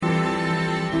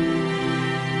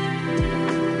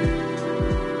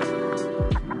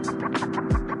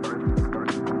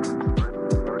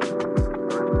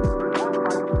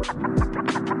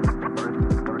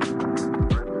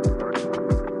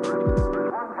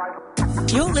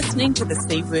You're listening to the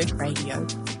C Word Radio,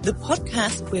 the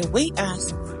podcast where we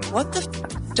ask, what the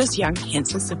f*** does young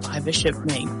cancer survivorship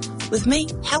mean? With me,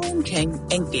 Helen King,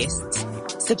 and guests.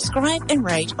 Subscribe and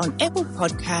rate on Apple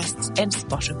Podcasts and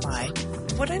Spotify.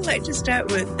 What I'd like to start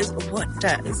with is, what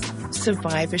does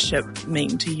survivorship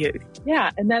mean to you?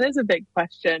 Yeah, and that is a big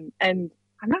question. And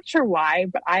I'm not sure why,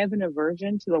 but I have an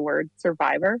aversion to the word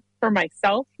survivor for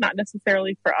myself, not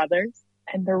necessarily for others.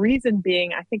 And the reason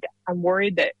being, I think I'm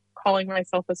worried that calling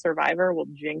myself a survivor will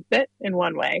jinx it in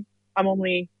one way. I'm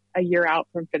only a year out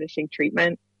from finishing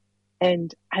treatment,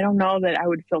 and I don't know that I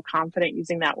would feel confident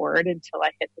using that word until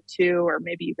I hit the 2 or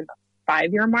maybe even the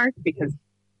 5-year mark, because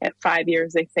at 5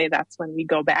 years, they say that's when we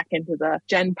go back into the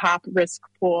Gen Pop risk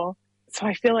pool. So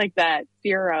I feel like that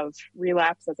fear of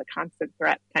relapse as a constant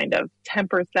threat kind of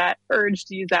tempers that urge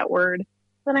to use that word.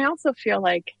 Then I also feel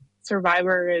like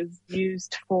survivor is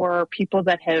used for people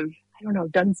that have, I don't know,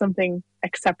 done something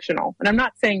exceptional. And I'm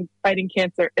not saying fighting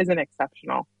cancer isn't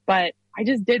exceptional, but I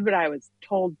just did what I was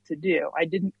told to do. I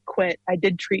didn't quit. I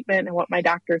did treatment and what my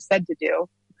doctor said to do,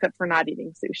 except for not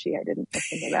eating sushi. I didn't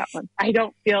listen to that one. I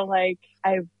don't feel like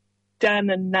I've done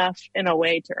enough in a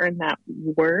way to earn that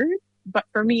word. But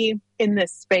for me, in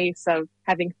this space of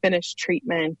having finished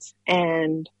treatment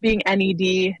and being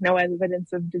NED, no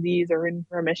evidence of disease or in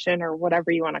remission or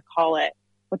whatever you want to call it,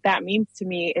 what that means to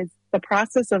me is the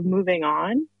process of moving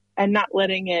on and not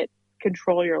letting it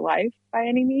control your life by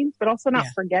any means, but also not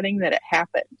forgetting that it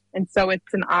happened. And so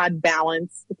it's an odd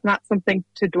balance. It's not something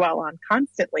to dwell on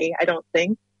constantly, I don't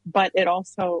think, but it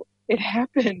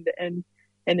happened and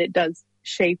it does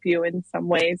shape you in some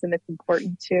ways, and it's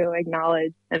important to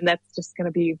acknowledge, and that's just going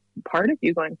to be part of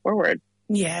you going forward.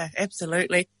 Yeah,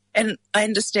 absolutely. And I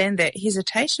understand that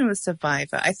hesitation with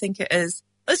survivor. I think it's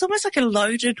almost like a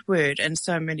loaded word in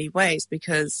so many ways,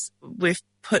 because we've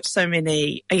put so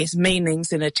many, I guess,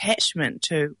 meanings and attachment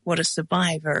to what a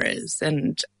survivor is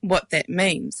and what that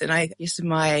means. And I guess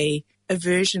my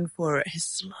aversion for it has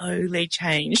slowly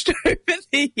changed over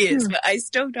the years, but I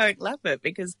still don't love it,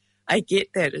 because I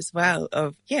get that as well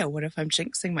of, what if I'm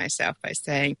jinxing myself by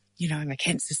saying, I'm a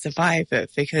cancer survivor,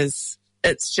 because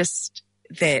it's just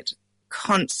that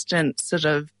constant sort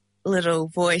of little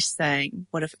voice saying,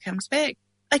 what if it comes back?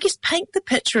 I guess paint the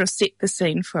picture or set the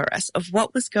scene for us of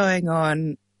what was going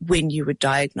on when you were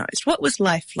diagnosed. What was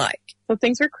life like? So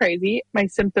things were crazy. My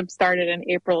symptoms started in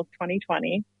April of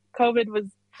 2020. COVID was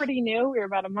pretty new. We were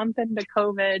about a month into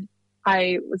COVID.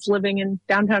 I was living in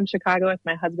downtown Chicago with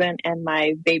my husband and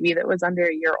my baby that was under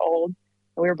a year old.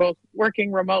 We were both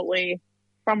working remotely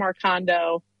from our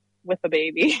condo with a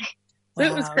baby. So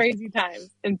It was crazy times.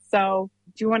 And so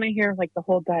do you want to hear like the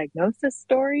whole diagnosis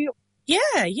story?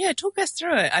 Yeah. Talk us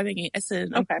through it. I mean, it's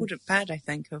an important part, I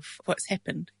think, of what's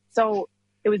happened. So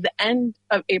it was the end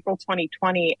of April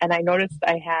 2020, and I noticed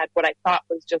I had what I thought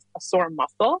was just a sore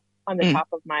muscle on the top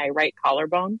of my right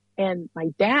collarbone. And my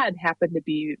dad happened to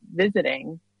be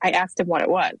visiting. I asked him what it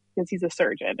was, because he's a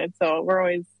surgeon. And so we're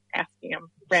always asking him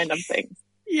random things.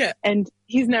 Yeah. And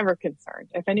he's never concerned.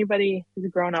 If anybody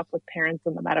has grown up with parents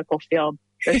in the medical field,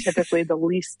 they're typically the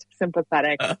least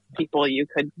sympathetic people you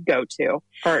could go to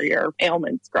for your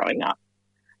ailments growing up.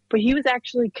 But he was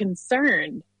actually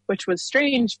concerned, which was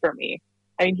strange for me.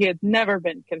 I mean, he had never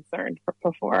been concerned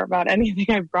before about anything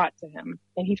I brought to him.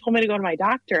 And he told me to go to my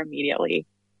doctor immediately.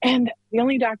 And the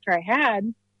only doctor I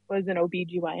had was an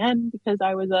OBGYN, because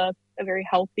I was a very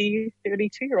healthy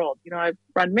 32-year-old. I've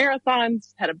run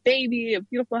marathons, had a baby, a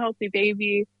beautiful, healthy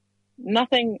baby.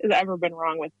 Nothing has ever been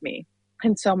wrong with me.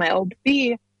 And so my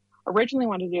OB originally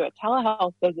wanted to do a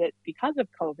telehealth visit because of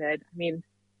COVID. I mean,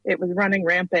 it was running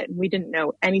rampant and we didn't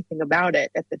know anything about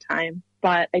it at the time.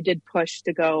 But I did push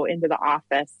to go into the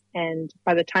office. And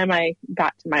by the time I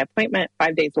got to my appointment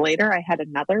 5 days later, I had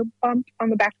another bump on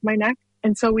the back of my neck.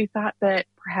 And so we thought that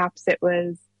perhaps it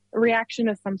was a reaction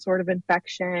to some sort of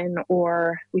infection,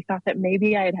 or we thought that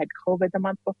maybe I had had COVID the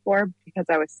month before because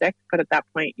I was sick. But at that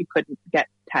point, you couldn't get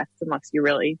tests unless you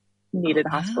really needed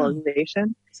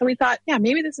hospitalization. So we thought,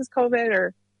 maybe this is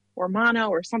COVID or mono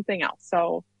or something else.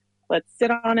 So let's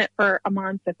sit on it for a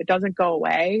month. If it doesn't go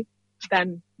away,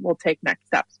 then we'll take next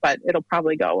steps, but it'll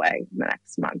probably go away in the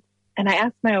next month. And I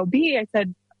asked my OB, I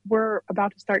said, we're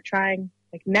about to start trying,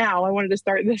 like now, I wanted to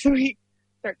start this week,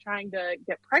 start trying to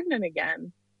get pregnant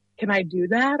again. Can I do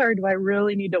that? Or do I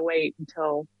really need to wait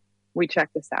until we check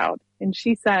this out? And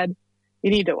she said,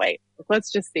 you need to wait.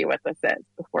 Let's just see what this is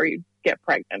before you get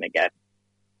pregnant again.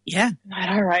 Yeah.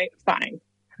 All right, fine.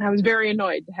 And I was very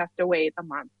annoyed to have to wait a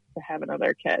month to have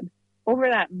another kid. Over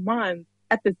that month,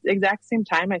 at the exact same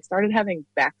time, I started having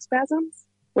back spasms,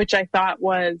 which I thought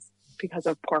was because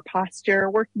of poor posture,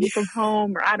 working from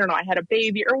home, or I don't know, I had a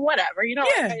baby or whatever.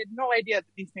 I had no idea that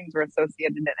these things were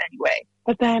associated in any way.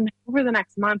 But then over the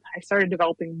next month, I started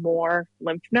developing more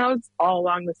lymph nodes all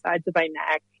along the sides of my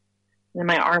neck and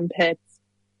my armpits.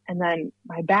 And then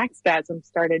my back spasms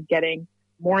started getting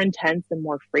more intense and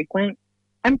more frequent.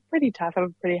 I'm pretty tough. I have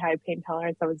a pretty high pain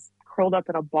tolerance. I was curled up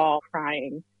in a ball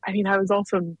crying. I mean, I was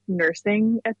also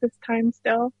nursing at this time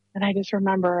still. And I just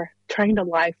remember trying to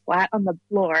lie flat on the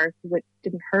floor because it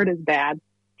didn't hurt as bad,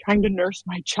 trying to nurse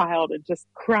my child and just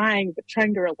crying, but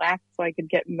trying to relax so I could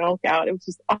get milk out. It was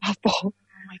just awful.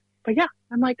 But yeah,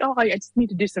 I'm like, oh, I just need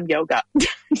to do some yoga.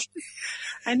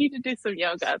 I need to do some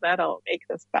yoga. That'll make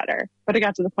this better. But it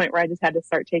got to the point where I just had to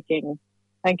start taking,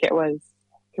 I think it was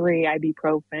 3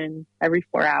 ibuprofen every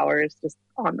 4 hours, just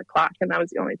on the clock. And that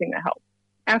was the only thing that helped.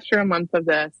 After a month of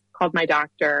this, called my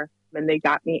doctor and they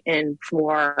got me in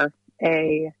for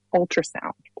a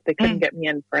ultrasound. They couldn't get me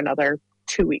in for another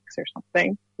 2 weeks or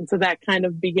something. And so that kind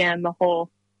of began the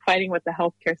whole fighting with the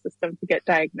healthcare system to get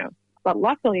diagnosed. But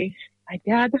luckily, my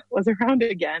dad was around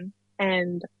again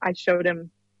and I showed him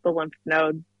the lymph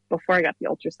node before I got the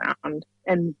ultrasound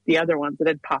and the other ones that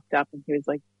had popped up. And he was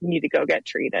like, you need to go get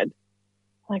treated.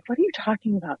 I'm like, what are you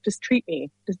talking about? Just treat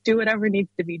me. Just do whatever needs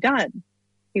to be done.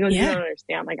 He goes, you don't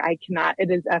understand. Like, I cannot, it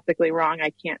is ethically wrong.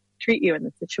 I can't treat you in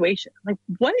this situation. I'm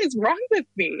like, what is wrong with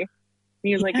me? And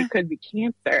he was like, it could be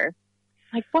cancer.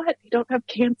 I'm like, what? I don't have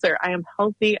cancer. I am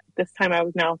healthy. This time I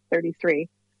was now 33.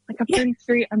 Like, I'm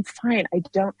 33. I'm fine. I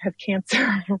don't have cancer.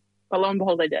 But lo and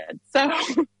behold, I did. So,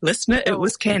 listener, it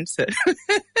was cancer.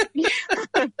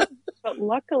 But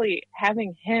luckily,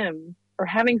 having him or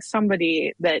having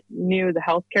somebody that knew the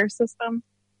healthcare system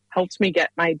helped me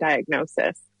get my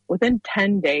diagnosis. Within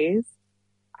 10 days,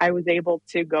 I was able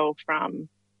to go from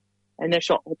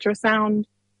initial ultrasound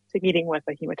to meeting with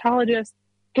a hematologist,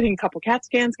 getting a couple CAT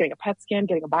scans, getting a PET scan,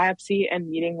 getting a biopsy, and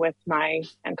meeting with my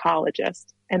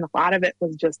oncologist. And a lot of it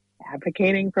was just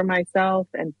advocating for myself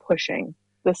and pushing.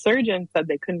 The surgeon said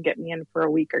they couldn't get me in for a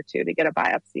week or two to get a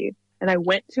biopsy. And I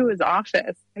went to his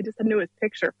office. I just knew his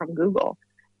picture from Google.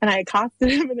 And I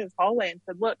accosted him in his hallway and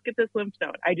said, look, get this lymph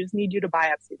node. I just need you to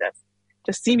biopsy this.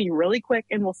 Just see me really quick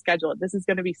and we'll schedule it. This is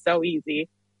going to be so easy.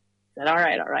 I said, all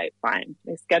right, fine.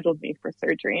 They scheduled me for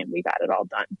surgery and we got it all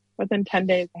done. Within 10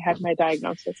 days, I had my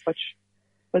diagnosis, which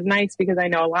was nice because I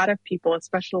know a lot of people,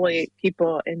 especially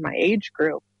people in my age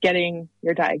group, getting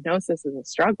your diagnosis is a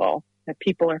struggle that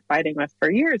people are fighting with for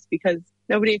years because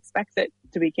nobody expects it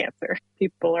to be cancer.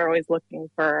 People are always looking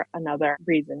for another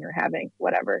reason you're having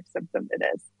whatever symptom it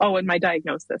is. Oh, and my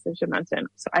diagnosis, I should mention.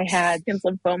 So I had Hodgkin's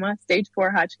lymphoma, stage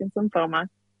 4 Hodgkin's lymphoma.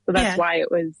 So that's why I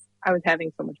was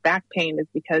having so much back pain, is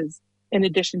because in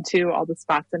addition to all the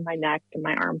spots in my neck and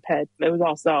my armpits, it was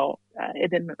also,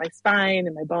 it in my spine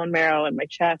and my bone marrow and my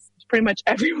chest. It was pretty much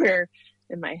everywhere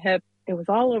in my hip. It was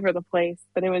all over the place,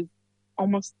 but it was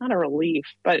almost not a relief,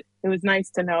 but it was nice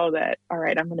to know that, all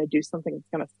right, I'm going to do something that's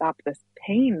going to stop this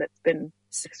pain that's been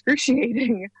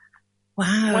excruciating.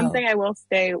 Wow. One thing I will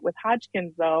say with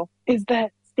Hodgkin's, though, is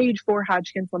that stage 4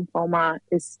 Hodgkin's lymphoma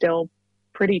is still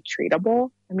pretty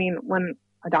treatable. I mean, when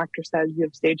a doctor says you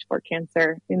have stage 4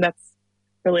 cancer, I mean, that's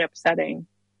really upsetting.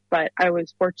 But I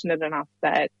was fortunate enough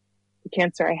that the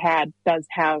cancer I had does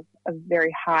have a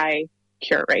very high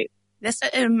cure rate.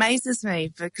 It amazes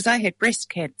me because I had breast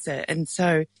cancer. And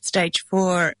so stage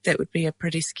 4, that would be a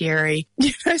pretty scary,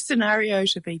 scenario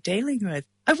to be dealing with.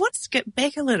 I want to skip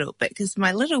back a little bit because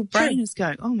my little brain is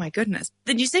going, oh my goodness.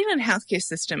 The New Zealand healthcare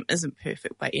system isn't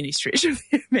perfect by any stretch of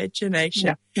the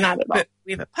imagination. No, not at all. But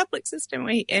we have a public system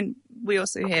and we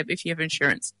also have, if you have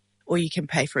insurance or you can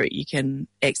pay for it, you can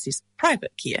access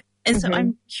private care. And so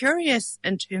I'm curious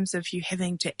in terms of you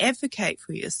having to advocate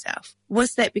for yourself.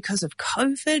 Was that because of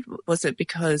COVID? Was it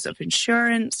because of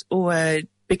insurance? Or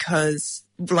because,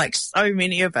 like so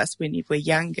many of us when you were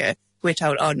younger, we're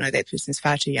told, oh no, that person's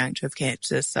far too young to have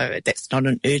cancer, so that's not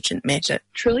an urgent matter?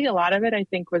 Truly, a lot of it, I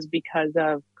think, was because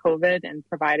of COVID and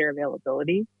provider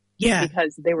availability. Yeah.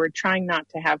 Because they were trying not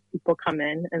to have people come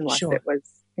in unless it was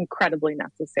incredibly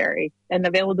necessary. And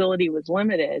availability was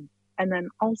limited. And then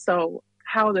also,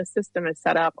 how the system is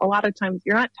set up, a lot of times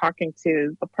you're not talking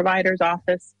to a provider's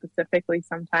office specifically.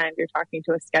 Sometimes you're talking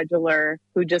to a scheduler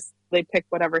who they pick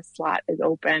whatever slot is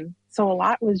open. So a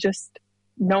lot was just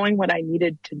knowing what I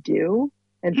needed to do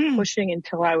and pushing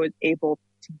until I was able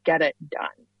to get it done.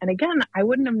 And again, I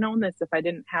wouldn't have known this if I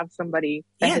didn't have somebody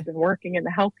that had been working in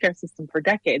the healthcare system for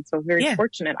decades. So very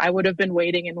fortunate. I would have been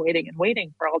waiting and waiting and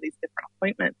waiting for all these different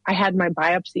appointments. I had my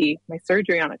biopsy, my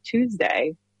surgery on a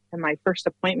Tuesday. And my first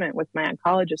appointment with my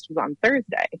oncologist was on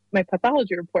Thursday. My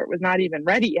pathology report was not even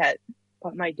ready yet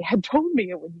But my dad told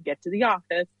me when you get to the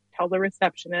office, tell the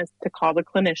receptionist to call the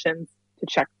clinicians to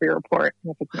check for your report.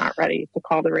 And if it's not ready, to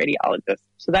call the radiologist.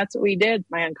 So that's what we did.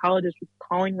 My oncologist was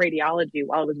calling radiology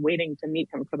while I was waiting to meet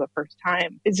him for the first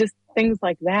time. It's just things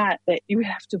like that you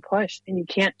have to push, and you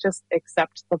can't just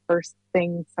accept the first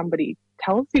thing somebody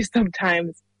tells you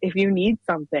sometimes. If you need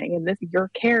something and this is your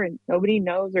care and nobody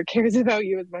knows or cares about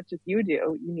you as much as you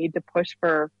do, you need to push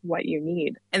for what you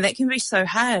need. And that can be so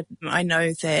hard. I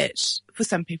know that for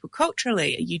some people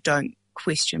culturally, you don't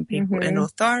question people in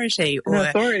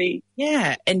authority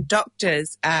Yeah. And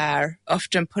doctors are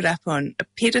often put up on a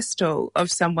pedestal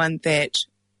of someone that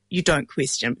you don't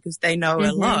question because they know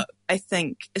a lot. I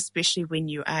think especially when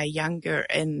you are younger,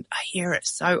 and I hear it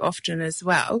so often as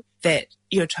well, that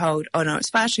you're told, oh no, it's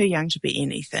far too young to be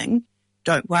anything.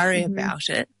 Don't worry about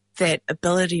it. That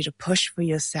ability to push for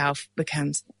yourself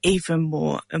becomes even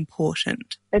more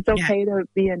important. It's okay to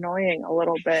be annoying a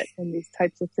little bit in these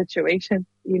types of situations.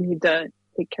 You need to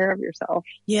take care of yourself.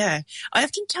 Yeah. I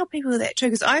often tell people that too,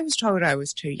 because I was told I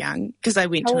was too young because I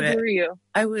went How to old it. were you?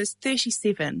 I was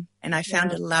 37 and I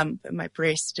found a lump in my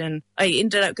breast, and I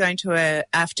ended up going to a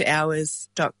after hours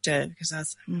doctor because I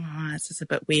was, this is a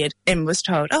bit weird, and was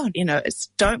told,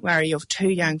 don't worry, you're too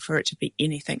young for it to be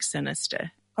anything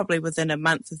sinister. Probably within a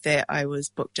month of that, I was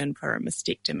booked in for a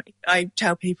mastectomy. I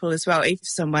tell people as well, if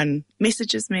someone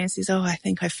messages me and says, I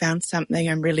think I found something,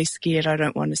 I'm really scared, I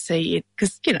don't want to see it.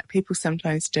 Because, people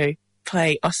sometimes do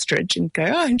play ostrich and go,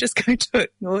 I'm just going to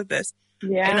ignore this.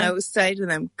 Yeah. And I will say to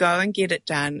them, go and get it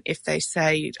done. If they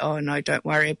say, no, don't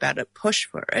worry about it, push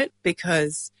for it,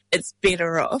 because it's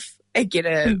better off and get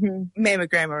a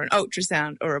mammogram or an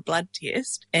ultrasound or a blood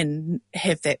test and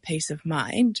have that peace of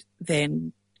mind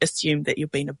than assume that you're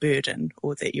being a burden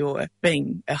or that you're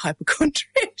being a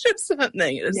hypochondriac or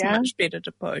something. It's much better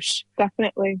to push.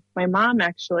 Definitely. My mom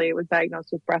actually was diagnosed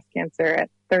with breast cancer at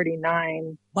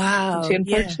 39. Wow. She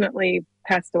unfortunately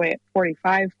passed away at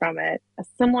 45 from it. A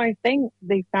similar thing,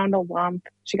 they found a lump.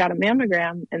 She got a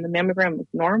mammogram and the mammogram was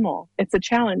normal. It's a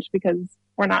challenge because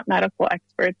we're not medical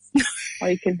experts. All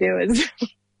you can do is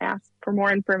ask for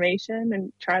more information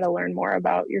and try to learn more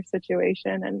about your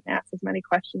situation and ask as many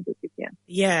questions as you can.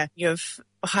 Yeah, you've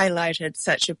highlighted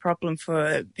such a problem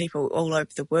for people all over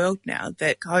the world now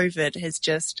that COVID has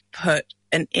just put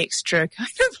an extra kind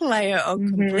of layer of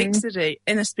complexity,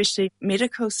 and especially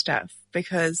medical stuff,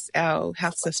 because our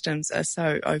health systems are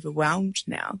so overwhelmed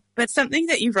now. But something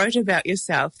that you wrote about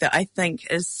yourself that I think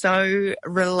is so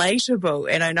relatable,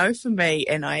 and I know for me,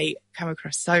 and I come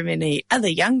across so many other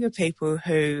younger people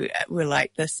who were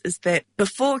like this, is that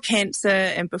before cancer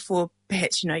and before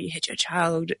perhaps, you had your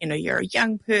child, you're a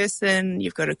young person,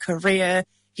 you've got a career,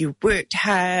 you worked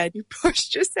hard, you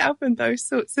pushed yourself and those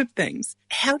sorts of things.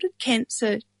 How did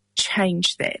cancer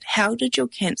change that? How did your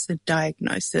cancer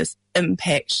diagnosis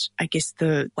impact, I guess,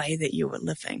 the way that you were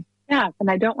living? Yeah, and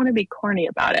I don't want to be corny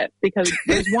about it because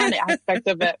there's one aspect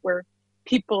of it where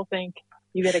people think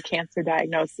you get a cancer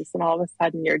diagnosis and all of a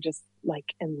sudden you're just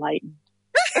like enlightened.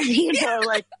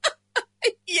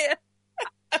 Yeah.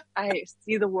 I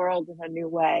see the world in a new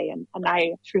way and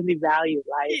I truly value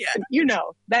life. Yeah. And,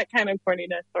 that kind of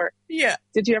corniness. Or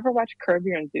did you ever watch Curb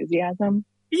Your Enthusiasm?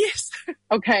 Yes.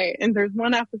 Okay. And there's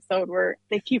one episode where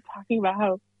they keep talking about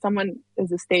how someone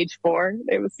is a stage 4.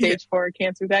 They have a stage 4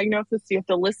 cancer diagnosis. So you have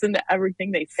to listen to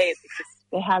everything they say.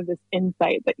 They have this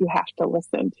insight that you have to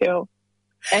listen to.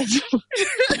 And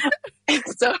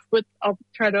so I'll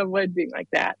try to avoid being like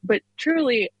that. But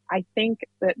truly, I think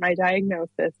that my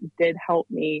diagnosis did help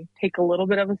me take a little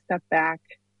bit of a step back.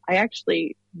 I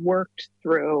actually worked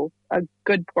through a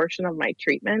good portion of my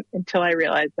treatment until I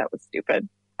realized that was stupid.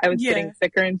 I was getting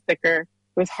sicker and sicker.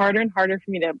 It was harder and harder for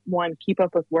me to, one, keep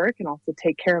up with work and also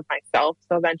take care of myself.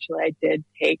 So eventually I did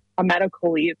take a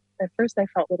medical leave. At first I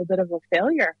felt a little bit of a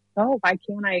failure. Oh, why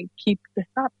can't I keep this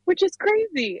up? Which is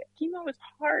crazy. Chemo is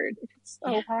hard. It's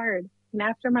so hard. And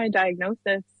after my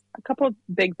diagnosis, a couple of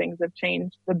big things have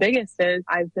changed. The biggest is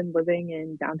I've been living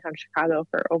in downtown Chicago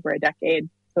for over a decade.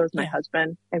 So is my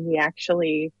husband. And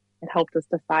it helped us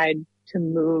decide to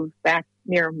move back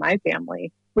near my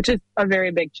family, which is a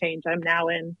very big change. I'm now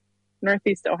in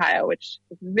Northeast Ohio, which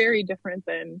is very different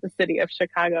than the city of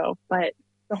Chicago. But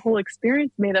the whole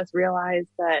experience made us realize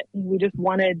that we just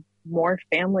wanted more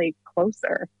family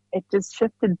closer. It just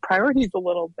shifted priorities a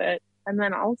little bit. And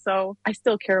then also, I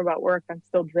still care about work. I'm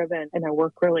still driven and I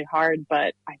work really hard,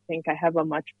 but I think I have a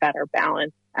much better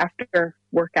balance. After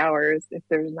work hours, if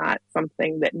there's not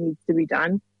something that needs to be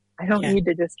done, I don't need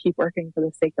to just keep working for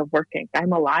the sake of working.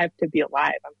 I'm alive to be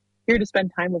alive. I'm here to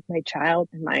spend time with my child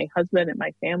and my husband and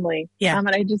my family. Yeah. And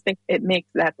I just think it makes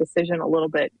that decision a little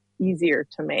bit easier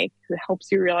to make. It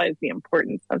helps you realize the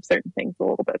importance of certain things a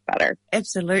little bit better.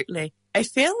 Absolutely. I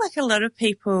feel like a lot of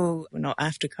people, well, not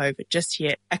after COVID just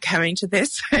yet, are coming to that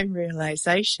same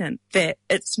realization that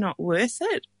it's not worth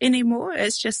it anymore.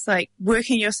 It's just like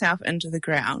working yourself into the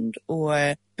ground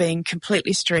or being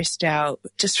completely stressed out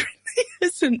just really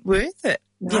isn't worth it.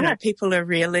 Yeah. You know, people are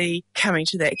really coming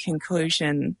to that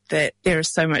conclusion that there is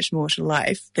so much more to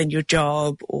life than your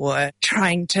job, or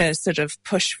trying to sort of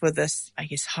push for this, I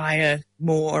guess, higher,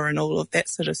 more and all of that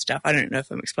sort of stuff. I don't know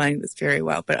if I'm explaining this very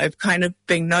well, but I've kind of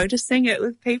been noticing it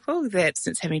with people that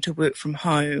since having to work from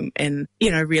home and,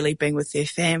 you know, really being with their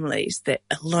families, that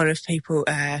a lot of people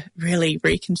are really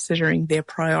reconsidering their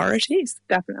priorities.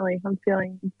 Definitely. I'm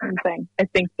feeling the same thing. I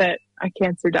think that a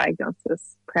cancer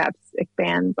diagnosis perhaps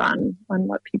expands on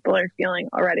what people are feeling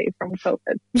already from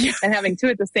COVID. Yeah. And having two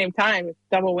at the same time, it's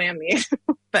double whammy.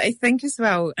 But I think as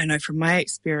well, I know from my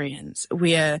experience,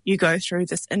 where you go through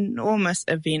this enormous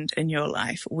event in your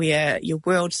life where your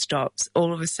world stops,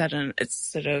 all of a sudden it's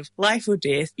sort of life or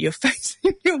death, you're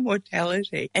facing your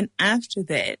mortality. And after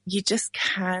that, you just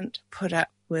can't put up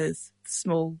with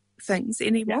small things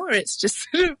anymore. Yeah. It's just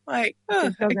sort of like, oh,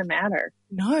 it doesn't matter.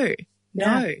 No.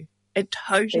 It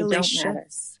totally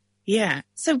shifts. Yeah.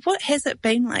 So what has it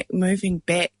been like moving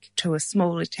back to a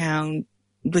smaller town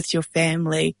with your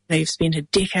family? You know, you've spent a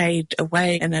decade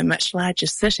away in a much larger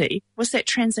city. Was that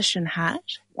transition hard?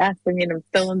 Yes. I mean, I'm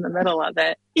still in the middle of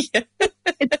it. Yeah.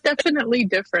 It's definitely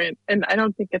different. And I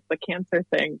don't think it's a cancer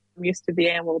thing. I'm used to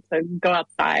being able to go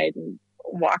outside and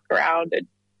walk around and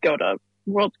go to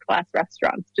world-class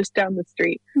restaurants just down the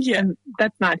street. Yeah. And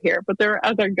that's not here. But there are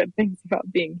other good things about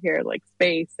being here, like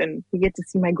space, and we get to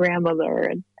see my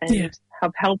grandmother and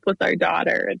have help with our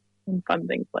daughter and fun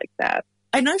things like that.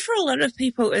 I know for a lot of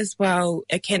people as well,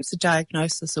 a cancer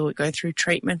diagnosis or go through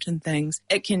treatment and things,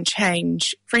 it can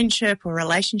change friendship or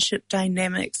relationship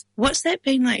dynamics. What's that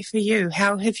been like for you?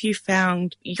 How have you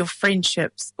found your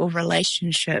friendships or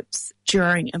relationships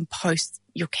during and post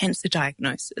your cancer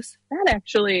diagnosis? That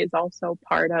actually is also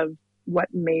part of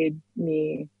what made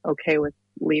me okay with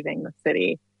leaving the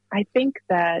city. I think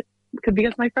that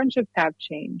because my friendships have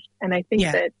changed. And I think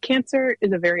that cancer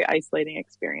is a very isolating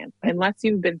experience. Unless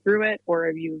you've been through it or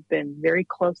if you've been very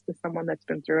close to someone that's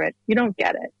been through it, you don't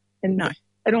get it. And no.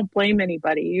 I don't blame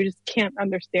anybody. You just can't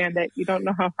understand it. You don't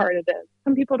know how hard it is.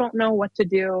 Some people don't know what to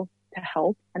do to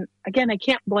help. And again, I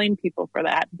can't blame people for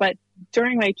that. But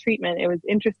during my treatment, it was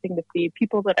interesting to see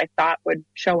people that I thought would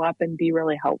show up and be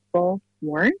really helpful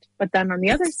weren't. But then on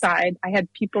the other side, I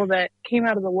had people that came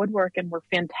out of the woodwork and were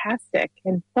fantastic.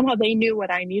 And somehow they knew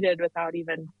what I needed without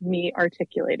even me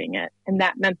articulating it. And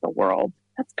that meant the world.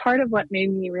 That's part of what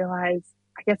made me realize,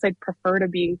 I guess I'd prefer to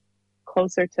be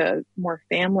closer to more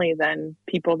family than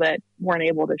people that weren't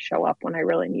able to show up when I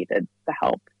really needed the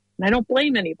help. And I don't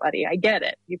blame anybody. I get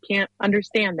it. You can't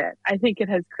understand it. I think it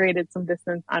has created some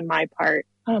distance on my part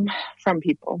from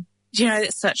people. You know,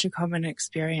 it's such a common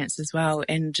experience as well.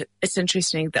 And it's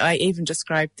interesting that I even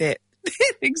described that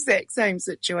exact same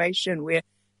situation where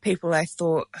people I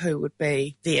thought who would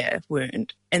be there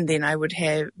weren't. And then I would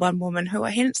have one woman who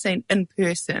I hadn't seen in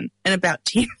person in about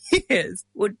 10 years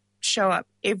would show up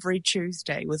every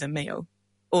Tuesday with a meal.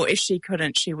 Or if she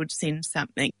couldn't, she would send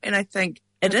something. And I think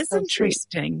it is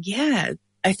interesting. Yeah.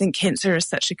 I think cancer is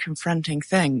such a confronting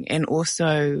thing. And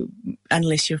also,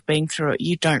 unless you've been through it,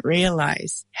 you don't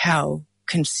realize how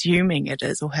consuming it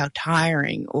is or how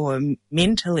tiring or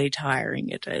mentally tiring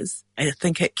it is. I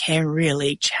think it can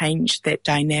really change that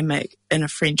dynamic in a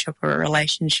friendship or a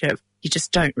relationship. You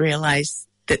just don't realize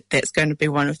that that's going to be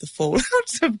one of the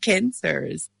fallouts of cancer.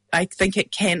 I think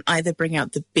it can either bring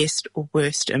out the best or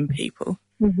worst in people.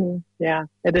 Mm-hmm. Yeah,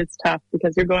 it is tough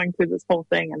because you're going through this whole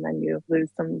thing and then you lose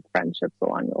some friendships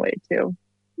along the way too.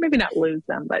 Maybe not lose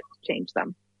them, but change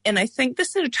them. And I think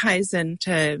this sort of ties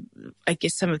into, I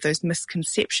guess, some of those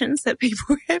misconceptions that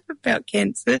people have about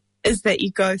cancer is that you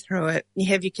go through it, you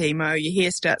have your chemo, your hair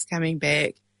starts coming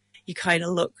back, you kind of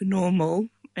look normal,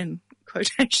 in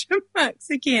quotation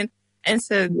marks again. And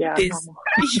so there's...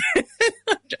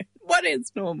 What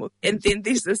is normal? And then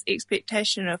there's this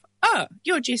expectation of, oh,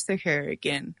 you're Jessica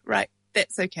again, right?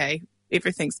 That's okay.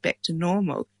 Everything's back to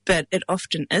normal. But it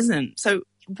often isn't. So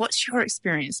what's your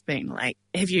experience been like?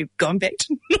 Have you gone back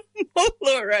to normal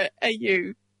or are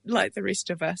you like the rest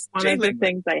of us? One of the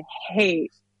things I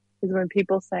hate is when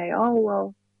people say, oh,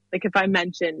 well, like if I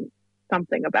mention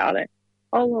something about it,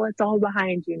 oh, well, it's all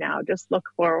behind you now. Just look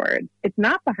forward. It's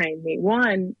not behind me.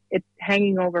 One, it's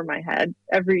hanging over my head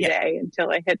every day until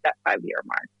I hit that 5-year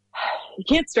mark. you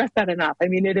can't stress that enough. I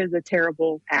mean, it is a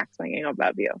terrible act swinging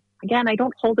above you. Again, I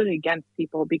don't hold it against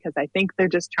people because I think they're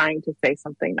just trying to say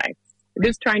something nice. They're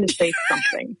just trying to say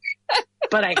something,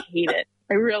 but I hate it.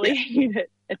 I really hate it.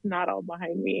 It's not all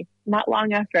behind me. Not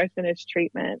long after I finished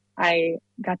treatment, I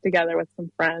got together with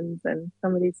some friends and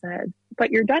somebody said,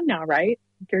 "But you're done now, right?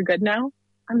 You're good now?"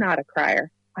 I'm not a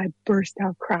crier. I burst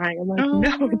out crying. I'm like,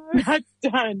 no, it's not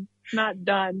done. Not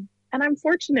done. And I'm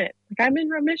fortunate. Like, I'm in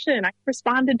remission. I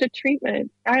responded to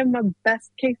treatment. I'm a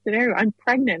best case scenario. I'm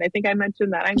pregnant. I think I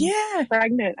mentioned that. I'm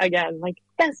pregnant again. Like,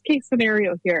 best case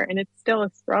scenario here. And it's still a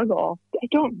struggle. I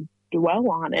don't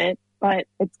dwell on it, but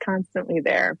it's constantly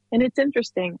there. And it's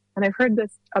interesting. And I've heard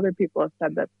this, other people have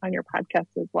said this on your podcast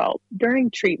as well. During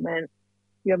treatment,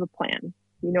 you have a plan.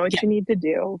 You know what you need to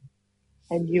do.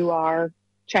 And you are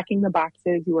checking the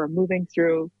boxes. You are moving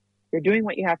through. You're doing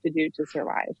what you have to do to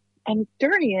survive. And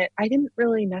during it, I didn't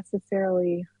really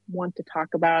necessarily want to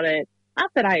talk about it.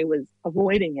 Not that I was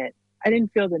avoiding it. I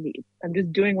didn't feel the need. I'm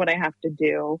just doing what I have to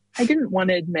do. I didn't want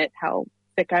to admit how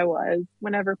sick I was.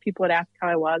 Whenever people would ask how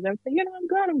I was, I would say, I'm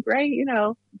good, I'm great,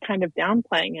 kind of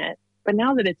downplaying it. But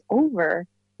now that it's over,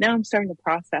 now I'm starting to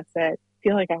process it,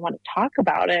 feel like I want to talk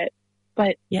about it.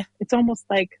 But it's almost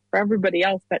like for everybody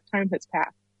else, that time has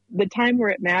passed. The time where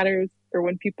it matters or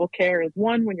when people care is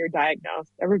one, when you're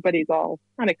diagnosed. Everybody's all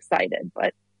not excited,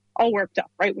 but all worked up,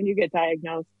 right? When you get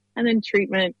diagnosed. And then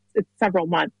treatment, it's several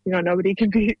months. Nobody can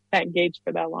be that engaged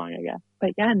for that long, I guess.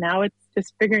 But now it's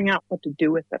just figuring out what to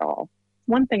do with it all.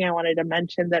 One thing I wanted to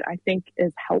mention that I think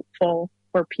is helpful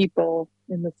for people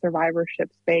in the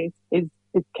survivorship space is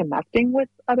connecting with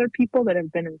other people that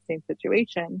have been in the same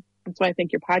situation. And so I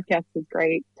think your podcast is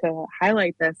great to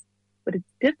highlight this. But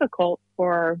it's difficult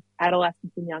for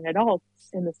adolescents and young adults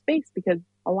in the space because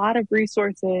a lot of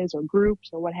resources or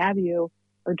groups or what have you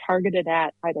are targeted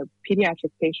at either pediatric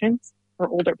patients or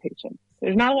older patients.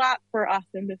 There's not a lot for us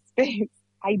in this space.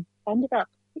 I ended up,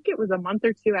 I think it was a month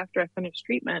or two after I finished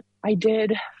treatment, I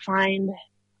did find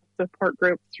a support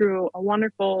group through a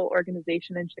wonderful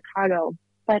organization in Chicago.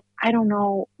 But I don't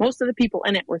know, most of the people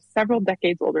in it were several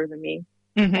decades older than me.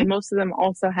 Mm-hmm. And most of them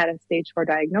also had a stage 4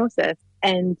 diagnosis.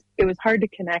 And it was hard to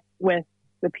connect with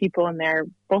the people in there,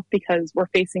 both because we're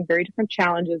facing very different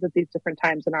challenges at these different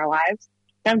times in our lives.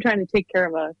 I'm trying to take care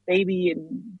of a baby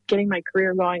and getting my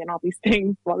career going and all these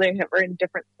things while they are in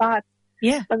different spots.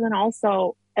 Yeah. But then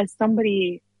also, as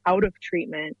somebody out of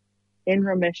treatment, in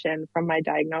remission from my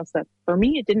diagnosis, for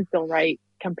me, it didn't feel right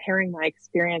comparing my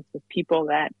experience with people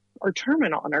that are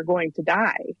terminal and are going to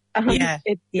die.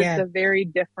 It's a very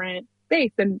different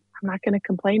space, and I'm not going to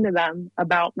complain to them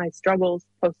about my struggles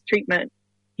post-treatment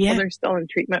while they're still in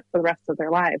treatment for the rest of their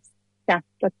lives. Yeah,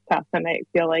 that's tough. And I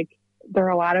feel like there are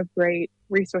a lot of great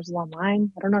resources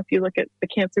online. I don't know if you look at the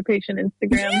cancer patient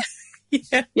Instagram.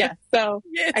 So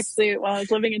actually, while I was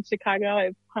living in Chicago,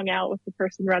 I hung out with the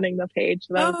person running the page.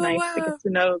 So that was nice to get to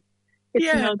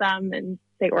know them, and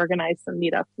they organize some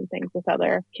meetups and things with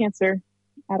other cancer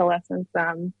adolescents.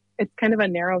 It's kind of a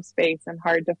narrow space and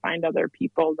hard to find other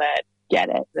people that get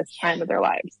it this time of their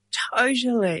lives.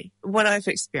 Totally. What I've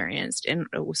experienced, and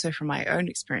also from my own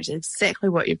experience, is exactly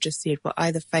what you've just said. We're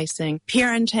either facing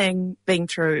parenting, being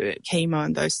through chemo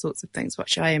and those sorts of things,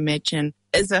 which I imagine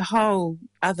is a whole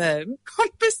other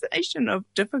conversation of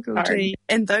difficulty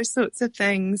and those sorts of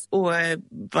things. Or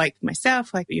like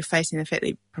myself, like you're facing the fact that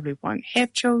you probably won't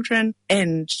have children.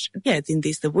 And then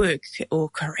there's the work or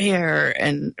career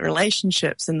and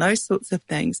relationships and those sorts of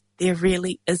things. There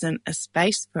really isn't a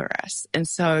space for us. And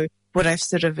so what I've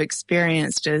sort of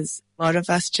experienced is a lot of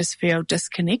us just feel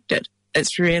disconnected.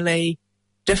 It's really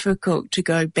difficult to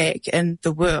go back in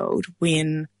the world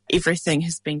when everything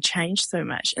has been changed so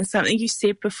much. And something you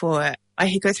said before,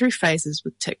 I go through phases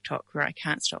with TikTok where I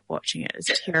can't stop watching it.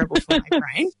 It's terrible for my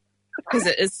brain because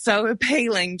it is so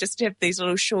appealing just to have these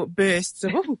little short bursts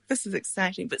of, oh, this is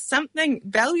exciting. But something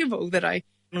valuable that I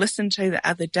listened to the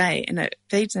other day, and it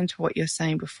feeds into what you're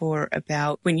saying before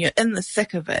about when you're in the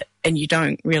thick of it and you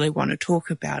don't really want to talk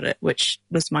about it, which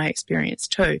was my experience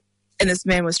too. And this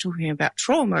man was talking about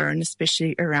trauma, and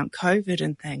especially around COVID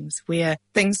and things, where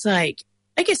things like,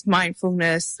 I guess,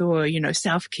 mindfulness or,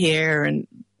 self-care and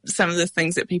some of the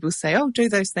things that people say, oh, do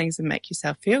those things and make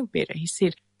yourself feel better. He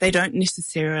said they don't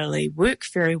necessarily work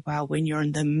very well when you're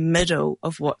in the middle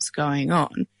of what's going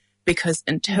on. Because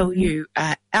until you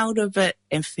are out of it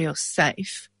and feel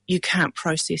safe, you can't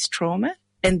process trauma.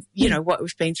 And, what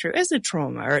we've been through is a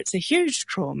trauma, or it's a huge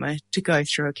trauma to go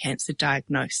through a cancer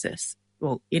diagnosis,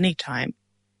 well, anytime.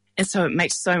 And so it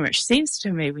makes so much sense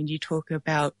to me when you talk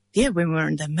about, when we're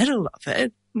in the middle of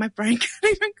it, my brain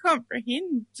can't even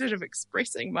comprehend sort of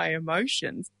expressing my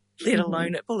emotions. let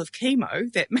alone it full of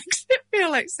chemo, that makes it feel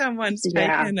like someone's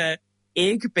taken a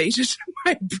egg beater to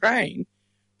my brain.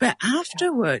 But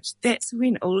afterwards, that's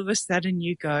when all of a sudden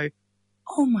you go,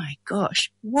 oh my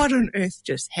gosh, what on earth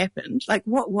just happened? Like,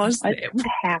 what was that? What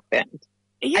happened?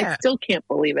 Yeah. I still can't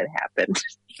believe it happened.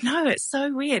 No, it's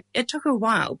so weird. It took a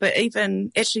while, but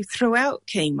even actually throughout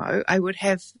chemo, I would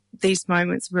have these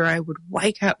moments where I would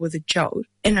wake up with a jolt,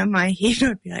 and in my head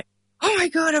I'd be like, oh my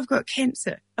God, I've got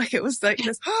cancer. Like, it was like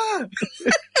this,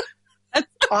 That's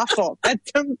awful. That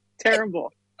sounds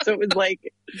terrible. So it was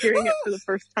like hearing it for the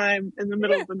first time in the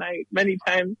middle of the night many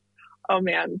times. Oh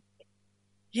man.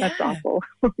 That's awful.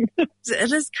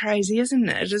 It is crazy, isn't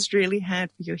it? It is really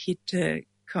hard for your head to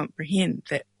comprehend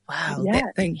that, wow,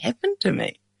 that thing happened to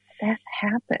me. That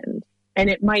happened. And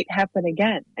it might happen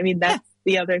again. I mean, that's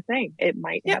the other thing. It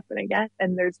might happen again.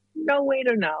 And there's no way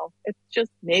to know. It's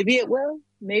just, maybe it will,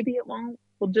 maybe it won't.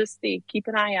 We'll just see. Keep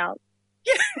an eye out.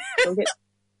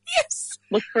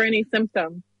 Look for any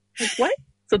symptoms. Like, what?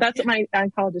 So that's what my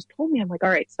oncologist told me. I'm like, all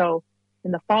right, so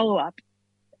in the follow-up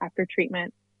after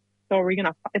treatment, so are we going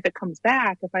to, if it comes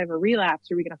back, if I have a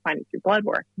relapse, are we going to find it through blood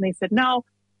work? And they said, no,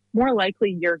 more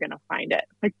likely you're going to find it.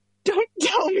 Like, don't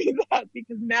tell me that,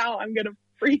 because now I'm going to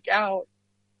freak out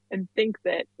and think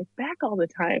that it's back all the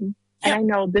time. And I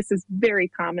know this is very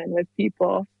common with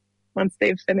people once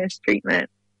they've finished treatment,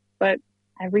 but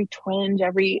every twinge,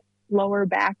 every lower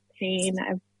back pain,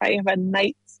 if I have a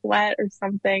night sweat or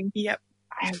something,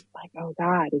 I'm like, oh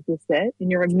God, is this it?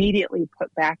 And you're immediately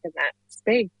put back in that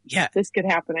space. Yeah. This could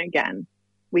happen again.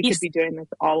 We could be doing this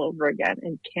all over again.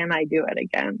 And can I do it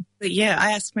again? But yeah,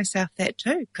 I ask myself that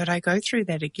too. Could I go through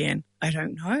that again? I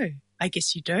don't know. I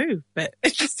guess you do, but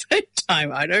at the same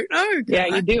time, I don't know.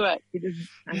 You do it. You just,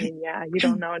 you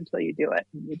don't know until you do it,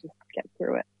 and you just get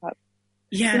through it. But,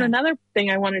 and another thing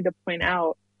I wanted to point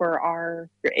out for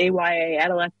your AYA,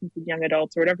 adolescents and young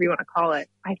adults, or whatever you want to call it,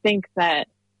 I think that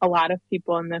a lot of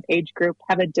people in this age group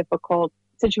have a difficult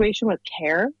situation with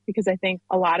care, because I think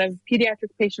a lot of pediatric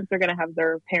patients are going to have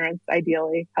their parents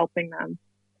ideally helping them.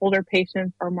 Older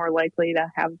patients are more likely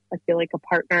to have, I feel like, a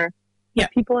partner.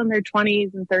 People in their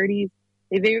 20s and 30s,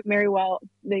 they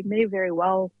may very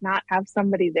well not have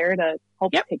somebody there to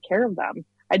help take care of them.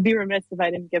 I'd be remiss if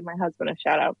I didn't give my husband a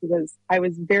shout out, because I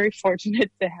was very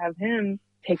fortunate to have him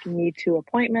taking me to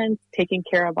appointments, taking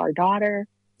care of our daughter.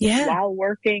 While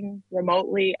working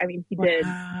remotely. I mean, he did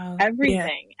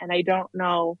everything. And I don't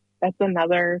know, that's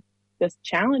another just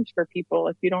challenge for people.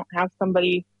 If you don't have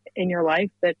somebody in your life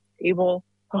that's able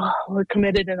or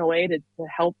committed in a way to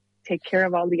help take care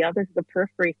of all the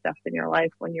periphery stuff in your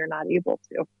life when you're not able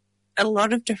to. A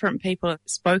lot of different people I've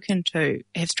spoken to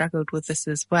have struggled with this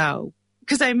as well.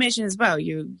 Because I imagine as well,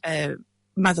 you're a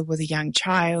mother with a young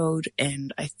child,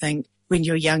 and I think when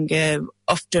you're younger,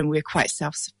 often we're quite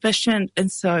self-sufficient.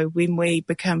 And so when we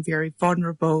become very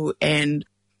vulnerable and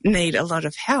need a lot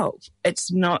of help, it's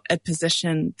not a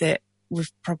position that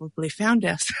we've probably found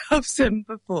ourselves in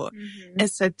before.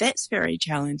 And so that's very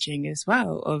challenging as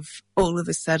well, of all of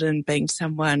a sudden being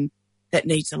someone that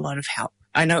needs a lot of help.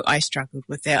 I know I struggled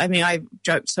with that. I mean, I've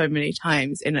joked so many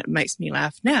times, and it makes me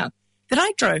laugh now, that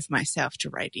I drove myself to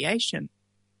radiation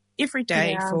every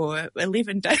day for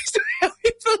 11 days.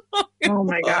 Oh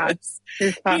my God.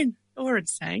 Or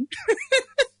insane.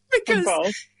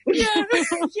 Because,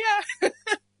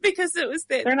 because it was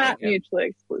that. They're not mutually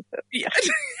exclusive.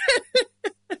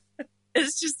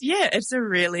 It's just, it's a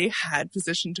really hard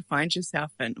position to find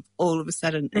yourself in, all of a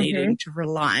sudden needing to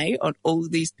rely on all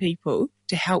these people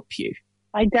to help you.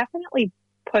 I definitely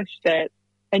pushed it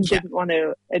and didn't want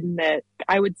to admit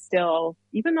I would still,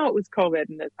 even though it was COVID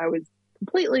and I was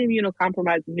completely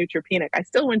immunocompromised and neutropenic, I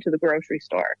still went to the grocery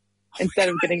store instead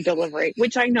of getting delivery,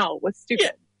 which I know was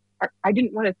stupid. I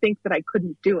didn't want to think that I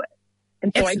couldn't do it.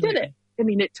 And so I did it. I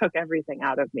mean, it took everything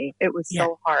out of me. It was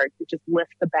so hard to just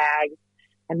lift the bag.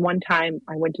 And one time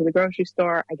I went to the grocery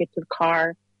store, I get to the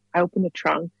car, I open the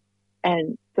trunk,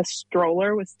 and the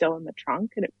stroller was still in the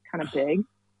trunk, and it was kind of big.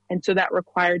 And so that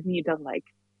required me to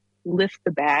lift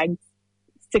the bags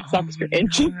 6 extra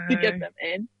inches to get them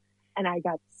in. And I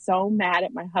got so mad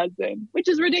at my husband, which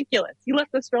is ridiculous. He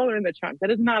left the stroller in the trunk.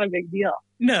 That is not a big deal.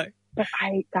 No. But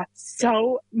I got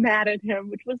so mad at him,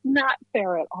 which was not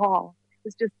fair at all. It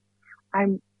was just,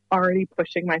 I'm already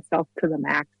pushing myself to the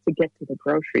max to get to the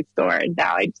grocery store. And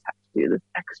now I just have to do this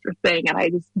extra thing. And I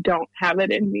just don't have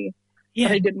it in me.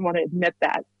 But I didn't want to admit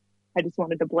that. I just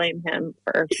wanted to blame him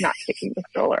for not taking the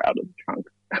stroller out of the trunk.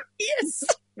 Yes.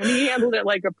 And he handled it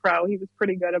like a pro. He was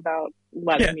pretty good about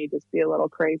letting me just be a little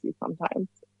crazy sometimes.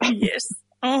 Yes.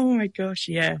 Oh my gosh,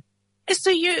 yeah. So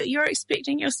you're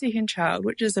expecting your second child,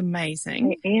 which is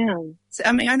amazing. I am. So,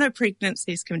 I mean, I know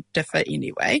pregnancies can differ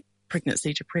anyway,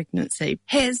 pregnancy to pregnancy.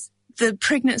 Has the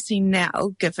pregnancy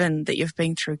now, given that you've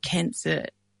been through cancer,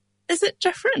 is it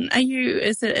different?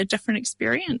 Is it a different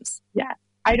experience? Yeah.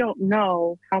 I don't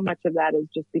know how much of that is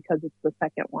just because it's the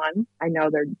second one. I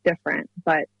know they're different,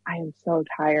 but I am so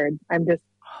tired. I'm just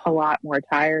a lot more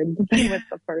tired than with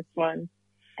the first one.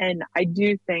 And I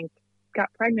do think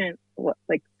got pregnant,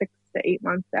 like 6 to 8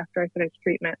 months after I finished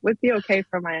treatment with the okay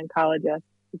from my oncologist.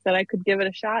 He said I could give it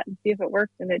a shot and see if it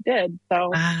worked, and it did.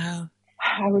 So wow.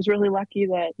 I was really lucky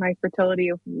that my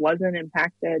fertility wasn't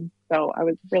impacted. So I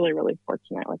was really, really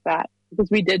fortunate with that, because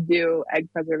we did do egg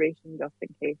preservation just in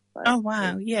case. But oh,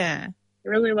 wow. Yeah. I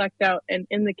really lucked out. And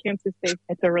in the cancer space,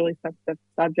 it's a really sensitive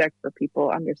subject for people,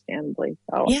 understandably.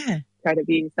 So yeah. Try to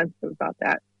be sensitive about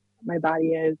that. My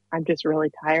body is, I'm just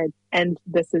really tired. And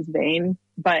this is vain,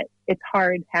 but it's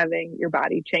hard having your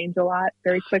body change a lot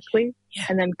very quickly. Yeah.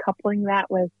 And then coupling that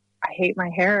with, I hate my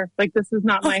hair. Like, this is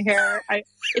not my hair.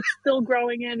 It's still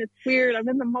growing in. It's weird. I'm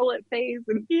in the mullet phase,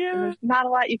 and there's not a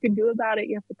lot you can do about it.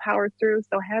 You have to power through.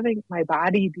 So having my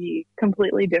body be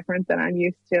completely different than I'm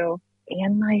used to,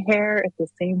 and my hair at the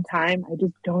same time, I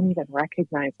just don't even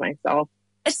recognize myself.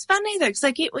 It's funny though, because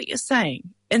I get what you're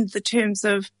saying in the terms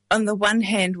of, on the one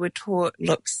hand, we're taught,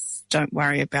 looks, don't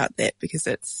worry about that because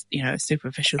it's, a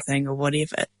superficial thing or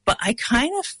whatever. But I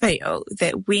kind of feel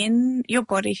that when your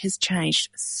body has changed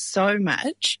so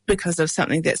much because of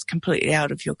something that's completely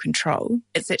out of your control,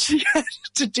 it's actually hard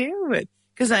to deal with.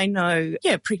 Because I know,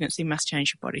 pregnancy must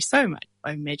change your body so much.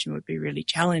 I imagine would be really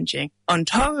challenging. On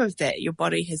top of that, your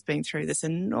body has been through this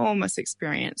enormous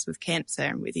experience with cancer,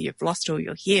 and whether you've lost all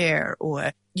your hair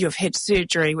or you've had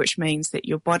surgery, which means that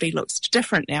your body looks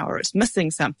different now, or it's missing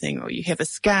something, or you have a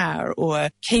scar, or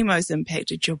chemo's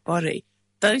impacted your body.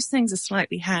 Those things are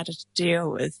slightly harder to deal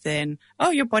with than,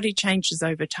 your body changes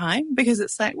over time, because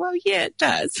it's like, well, yeah, it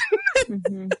does.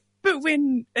 Mm-hmm. But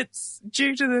when it's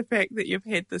due to the fact that you've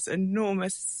had this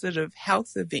enormous sort of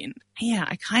health event,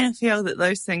 I kind of feel that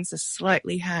those things are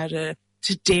slightly harder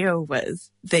to deal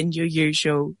with than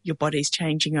your body's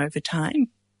changing over time.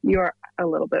 You're a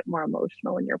little bit more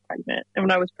emotional when you're pregnant. And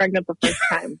when I was pregnant the first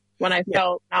time, when I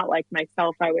felt not like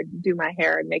myself, I would do my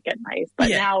hair and make it nice. But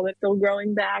now it's still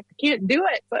growing back. I can't do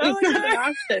it. So it's not an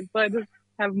option. So I just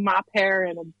have mop hair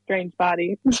and a strange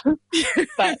body.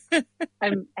 But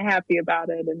I'm happy about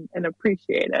it and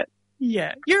appreciate it.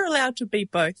 Yeah, you're allowed to be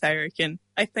both, I reckon.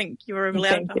 I think you're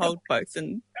allowed to hold both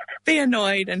and be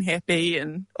annoyed and happy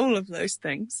and all of those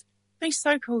things. It's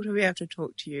so cool to be able to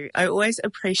talk to you. I always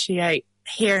appreciate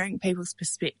hearing people's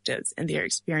perspectives and their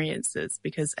experiences,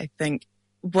 because I think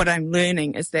what I'm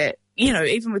learning is that,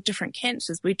 even with different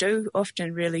cancers, we do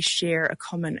often really share a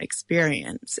common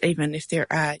experience, even if there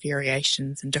are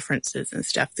variations and differences and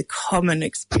stuff. The common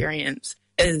experience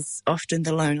is often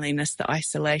the loneliness, the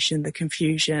isolation, the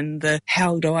confusion, the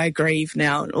how do I grieve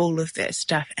now, and all of that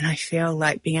stuff. And I feel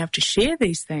like being able to share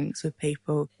these things with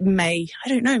people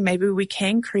maybe we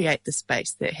can create the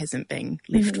space that hasn't been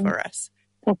left for us.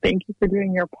 Well, thank you for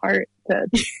doing your part to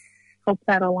help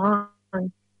that along.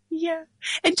 Yeah.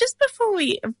 And just before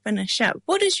we finish up,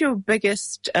 what is your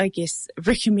biggest,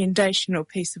 recommendation or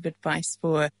piece of advice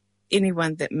for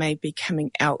anyone that may be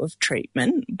coming out of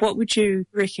treatment? What would you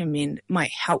recommend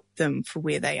might help them for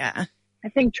where they are? I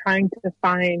think trying to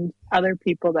find other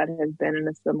people that have been in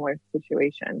a similar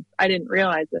situation. I didn't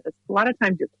realize this. A lot of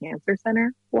times your cancer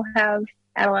center will have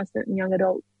adolescent and young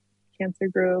adult cancer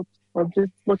groups, or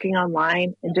just looking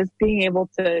online and just being able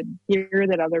to hear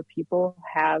that other people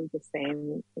have the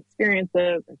same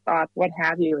experiences or thoughts, what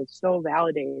have you, is so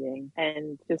validating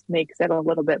and just makes it a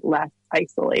little bit less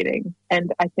isolating.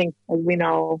 And I think, as we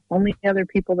know, only other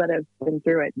people that have been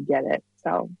through it get it.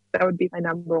 So that would be my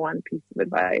number one piece of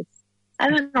advice.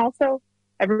 And then also,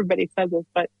 everybody says this,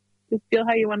 but just feel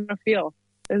how you want to feel.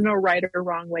 There's no right or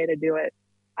wrong way to do it.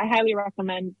 I highly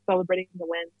recommend celebrating the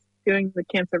wins. Doing the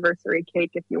cancerversary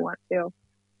cake if you want to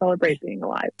celebrate being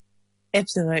alive.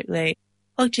 Absolutely.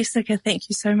 Well, Jessica, thank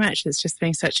you so much. It's just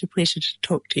been such a pleasure to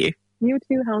talk to you. You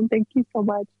too, Helen. Thank you so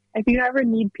much. If you ever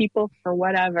need people for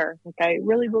whatever, I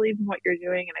really believe in what you're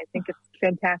doing, and I think it's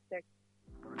fantastic.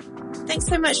 Thanks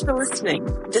so much for listening.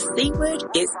 The C Word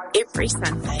is every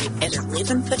Sunday at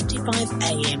 11:55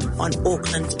 a.m. on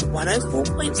Auckland's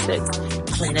 104.6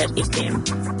 Planet FM,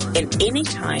 and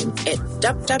anytime at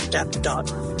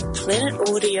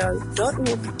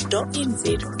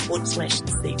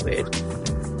www.planetaudio.org.nz/C Word.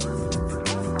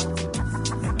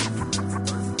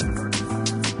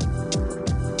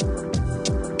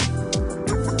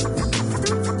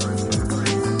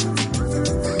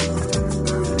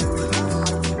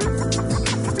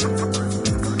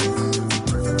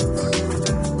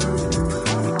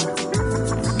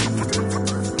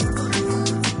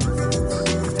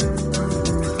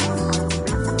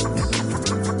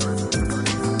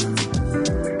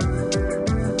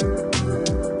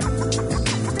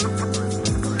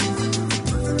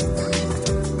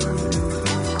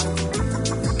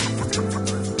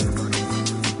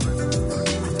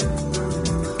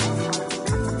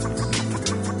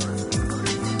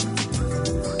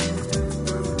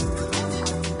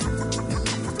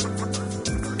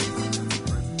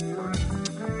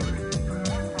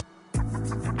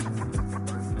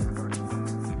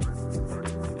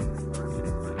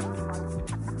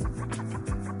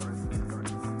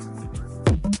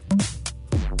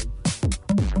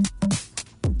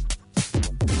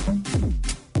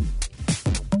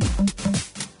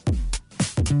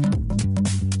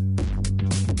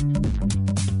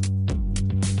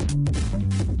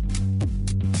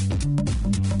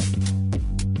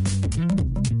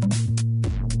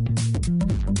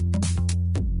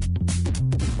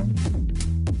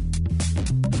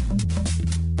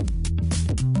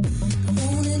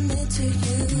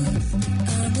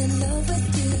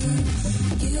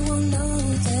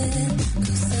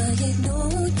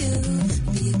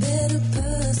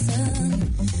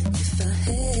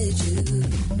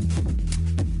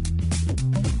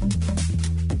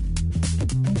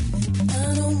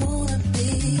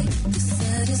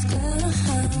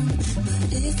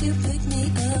 me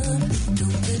up,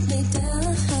 don't let me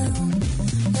down.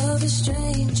 Love is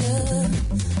stranger,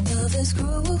 love is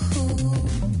cruel.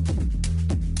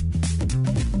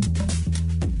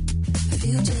 I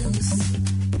feel jealous,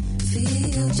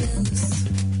 feel jealous,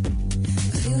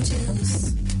 I feel jealous,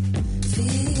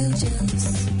 feel jealous,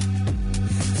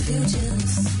 I feel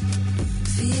jealous,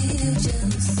 feel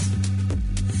jealous,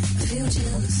 I feel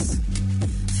jealous,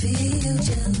 feel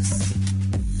jealous.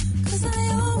 'Cause I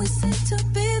always seem to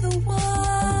be the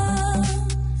one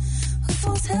who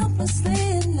falls helplessly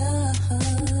in love.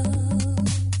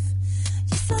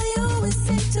 Yes, I always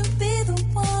seem to be the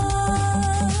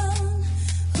one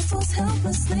who falls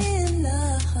helplessly in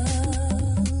love.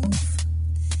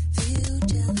 Feel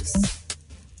jealous.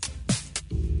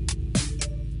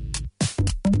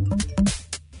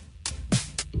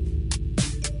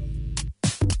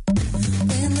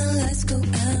 When the lights go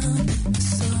out, a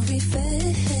sorry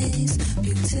face,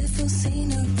 beautiful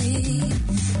scenery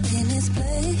in its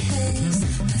place.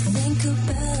 I think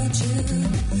about you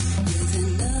with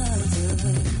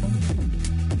another.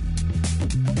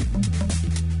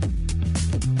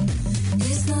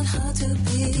 It's not hard to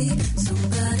be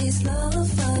somebody's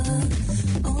lover,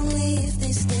 only if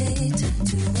they stay tied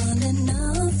to one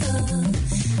another.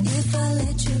 If I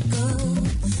let you go,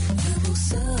 I will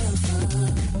suffer.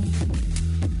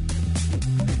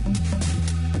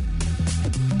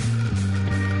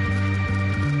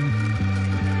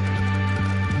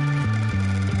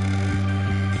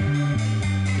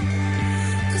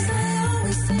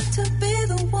 To be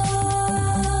the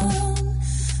one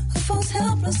who falls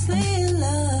helplessly in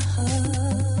love.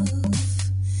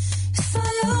 Yes, I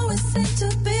always seem to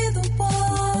be the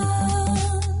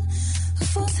one who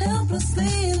falls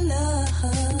helplessly in love.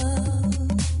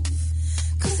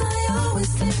 'Cause I always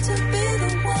seem to be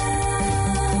the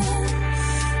one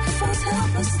who falls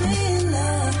helplessly in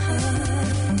love.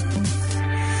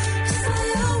 Yes, I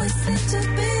always seem to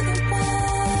be the one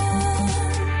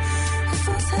who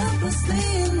falls helplessly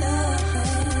in love.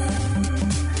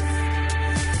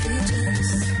 Feel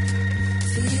jealous,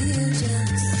 feel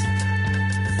jealous,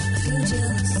 feel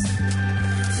jealous,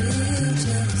 feel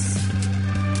jealous,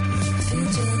 feel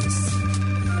jealous,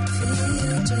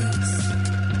 feel jealous,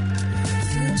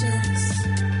 feel jealous,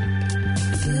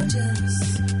 feel jealous.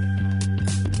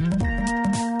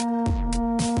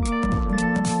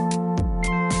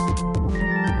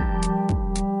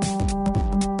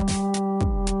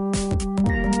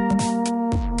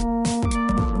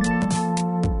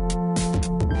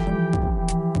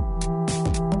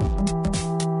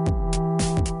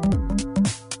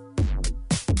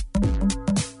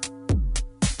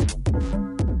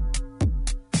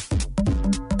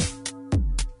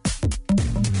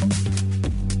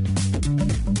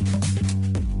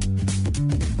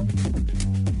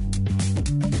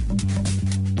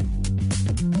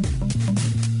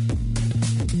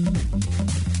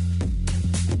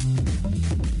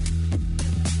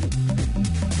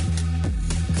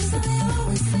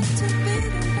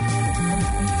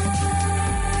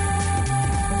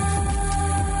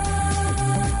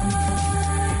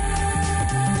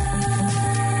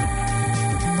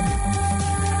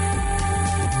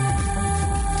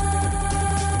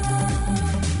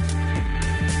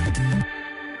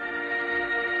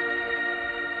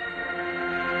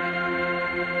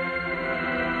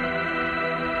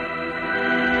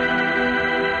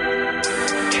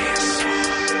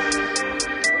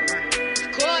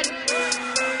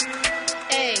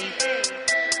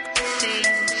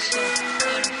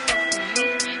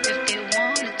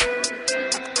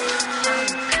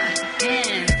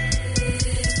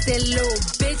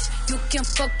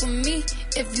 Fuck with me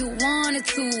if you wanted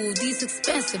to. These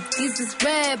expensive, these is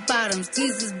red bottoms,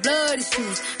 these is bloody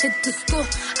shoes. Hit the school,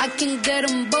 I can get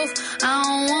them both, I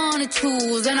don't wanna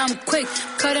choose. And I'm quick,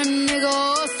 cut a nigga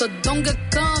off, so don't get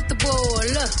comfortable.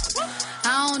 Look,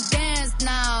 I don't dance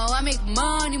now, I make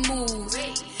money moves.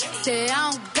 Say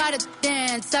I don't gotta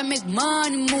dance, I make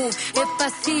money move. If I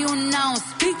see you now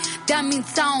speak, that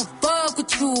means I don't fuck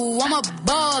with you. I'm a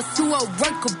boss, you a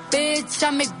worker, bitch,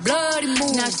 I make bloody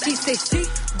moves. Now she say she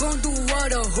gon' do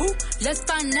what or who? Let's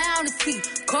find out and see.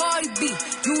 Cardi B,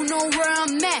 you know where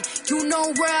I'm at, you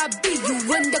know where I be.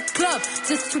 You in the club,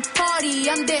 just to party,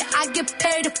 I'm there, I get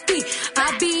paid a fee.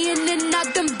 I be in and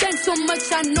out them banks so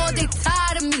much, I know they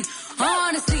tired of me.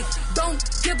 Honestly, don't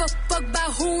give a fuck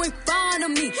about who in front of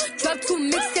me. Drop 2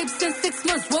 mixtapes in 6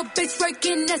 months. What bitch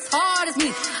working as hard as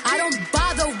me? I don't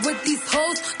bother with these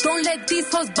hoes. Don't let these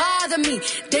hoes bother me.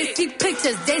 They see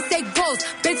pictures, they say goals.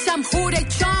 Bitch, I'm who they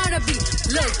tryna be.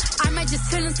 Look, I might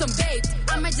just chill in some babe.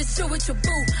 I might just chill with your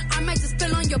boo. I might just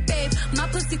spill on your babe. My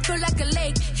pussy feel like a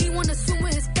lake. He wanna swim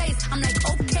with his face. I'm like,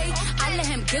 okay. I let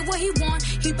him get what he want.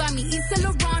 He buy me East Saint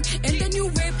Laurent and the new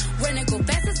whip. When it go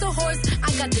fast as a horse,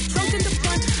 I got the trunk in the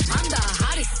front. I'm the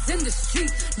hottest in the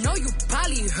street. Know you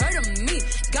probably heard of me.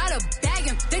 Got a bag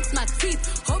and fix my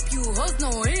teeth. Hope you hoes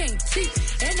know it ain't cheap.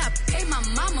 And I pay my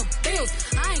mama bills.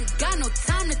 I ain't got no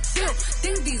time to chill.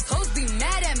 Think these hoes be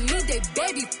mad at me. They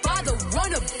baby father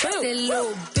wanna bill. Say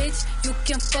little bitch, you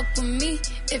can fuck with me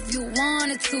if you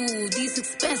wanted to. These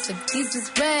expensive, these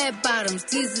is red bottoms,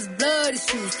 these is bloody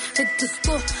shoes. Hit the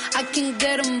store, I can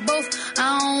get them both.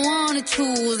 I don't wanna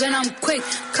choose, and I'm quick.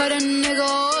 Cut a nigga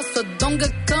off, so don't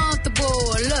get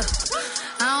comfortable. Look,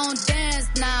 I don't dance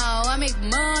now, I make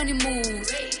money move.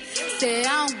 Say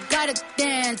I don't gotta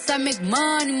dance, I make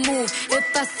money move.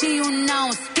 If I see you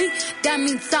now speak, that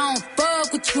means I don't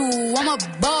fuck with you. I'm a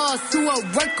boss, you a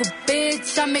worker,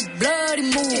 bitch. I make bloody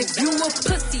moves. If you a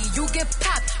pussy, you get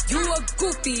popped. You a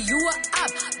goofy, you a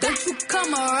op. Don't you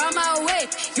come around my way.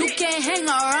 You can't hang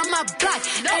around my block.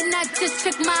 And I just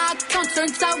check my account.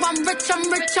 Turns out I'm rich, I'm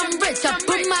rich, I'm rich. I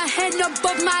put my hand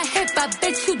above my hip. I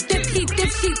bet you dip, he dip,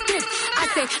 she dip. I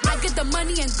say, I get the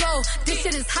money and go. This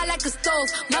shit is hot like a stove.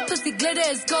 My pussy glitter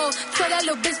is gold. So that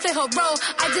little bitch play her role.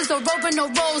 I just a rope and no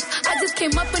rolls. I just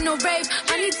came up in a rave.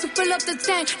 I need to fill up the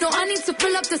tank. No, I need to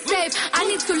fill up the safe. I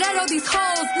need to let all these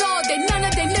hoes know that none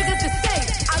of they niggas is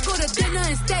safe. I go to dinner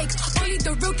and steak. Only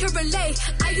the real can relate.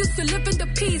 I used to live in the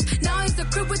peace. Now it's the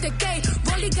crib with the gay.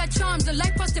 Rolly got charms, the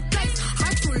life frosted flakes.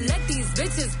 Hard to let these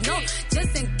bitches know.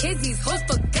 Just in case these hoes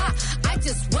forgot. I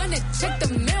just wanna check the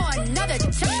mail. Another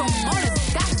check from all the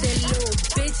got that little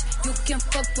bitch. You can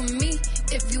fuck with me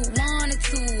if you wanted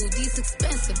to. These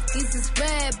expensive, these is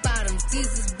red bottoms,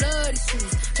 these is bloody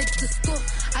shoes. Hit the store,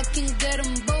 I can get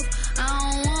them both. I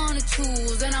don't wanna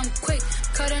choose, and I'm quick.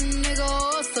 Cut a nigga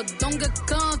off, so don't get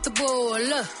comfortable.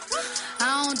 Look,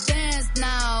 I don't dance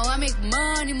now, I make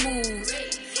money move.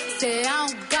 Say I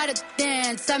don't gotta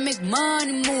dance, I make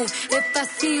money move. If I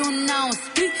see you now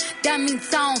speak, that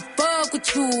means I don't fuck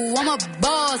with you. I'm a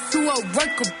boss, you a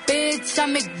worker, bitch. I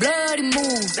make bloody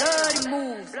moves, bloody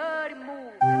moves, bloody moves.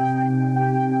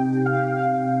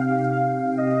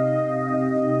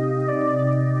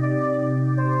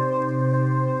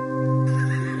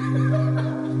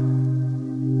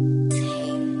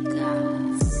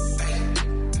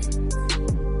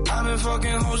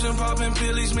 Fucking hoes and popping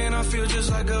pillies, man, I feel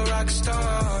just like a rock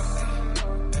star.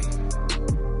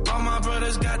 All my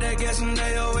brothers got that gas and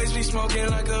they always be smoking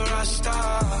like a rock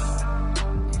star.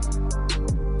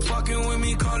 Fucking with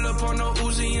me, call up on the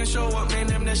Uzi and show up, man,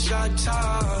 them the shot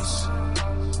toss.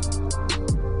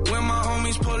 When my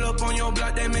homies pull up on your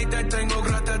block, they make that thing go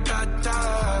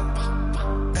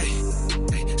grata-ta-ta. Hey,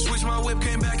 hey, switch my whip,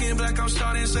 came back in black, I'm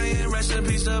starting saying rest in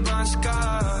peace to Bon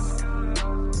Scott.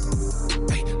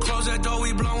 Close that door,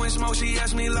 we blowing smoke. She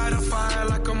asked me light a fire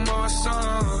like a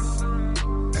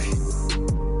Marsan. Hey.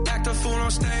 Act a fool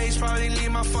on stage, probably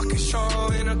leave my fucking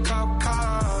show in a cop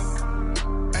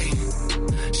car. Hey.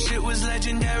 Shit was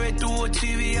legendary through a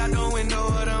TV out the window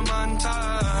of the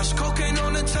montage. Cocaine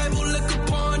on the table, liquor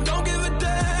porn, don't give a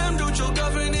damn. Dude, your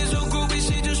girlfriend is a groupie,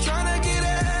 she just tryna get in.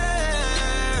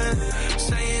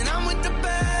 Saying I'm with the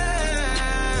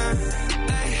band.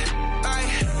 Hey, hey.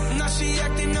 Now she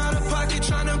acting out of pocket,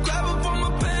 tryna grab up on my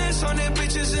pants. On them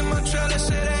bitches in my trailer,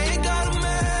 say they ain't got a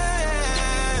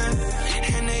man.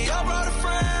 And they all brought a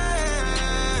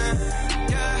friend.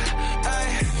 Yeah, hey.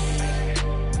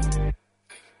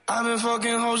 I've been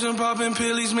fucking hoes and popping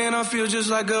pillies, man, I feel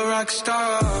just like a rock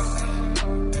star.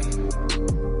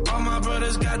 All my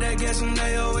brothers got that gas and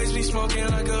they always be smoking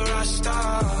like a rock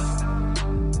star.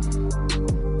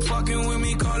 Fucking with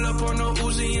me, call up on the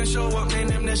Uzi and show up, man,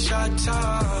 them the shot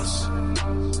toss.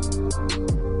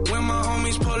 When my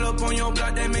homies pull up on your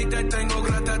block, they make that thing go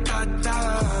grata-ta-ta.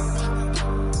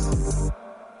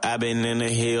 I've been in the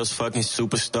hills, fucking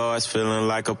superstars, feeling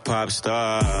like a pop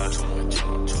star.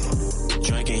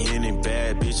 Drinking Henny,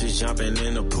 bad bitches jumping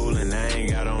in the pool and I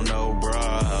ain't got on no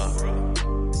bra.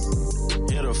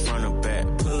 Hit her front or back,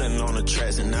 pulling on the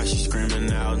tracks and now she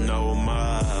screaming out no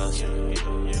more.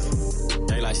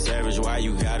 They like Savage, why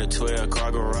you got a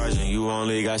 12-car garage and you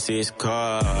only got 6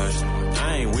 cars?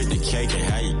 I ain't with the cake and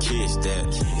how you kiss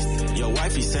that. Your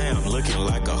wifey say I'm looking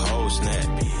like a whole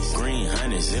snap. Green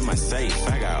honey's in my safe,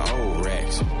 I got old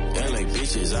racks. LA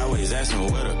bitches always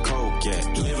asking where the coke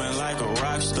at. Living like a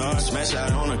rock star, smash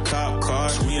out on a cop car,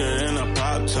 sweeter than a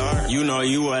Pop-Tart. You know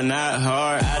you are not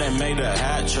hard, I done made the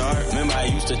hot chart. Remember I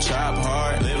used to chop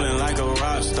hard, living like a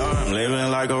rock star. I'm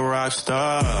living like a rock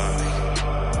star.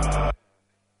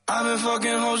 I've I've been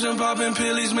fucking hoes and popping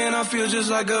pillies, man, I feel just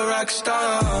like a rock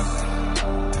star.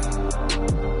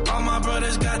 All my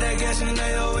brothers got that gas and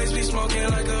they always be smoking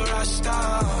like a rock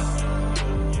star.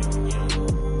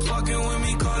 Fucking with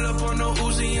me, call up on the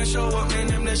Uzi and show up, man,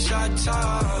 them the shot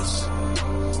toss.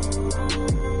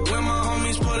 When my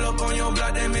homies pull up on your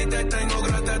block, they make that thing go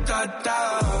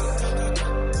grata-ta-ta.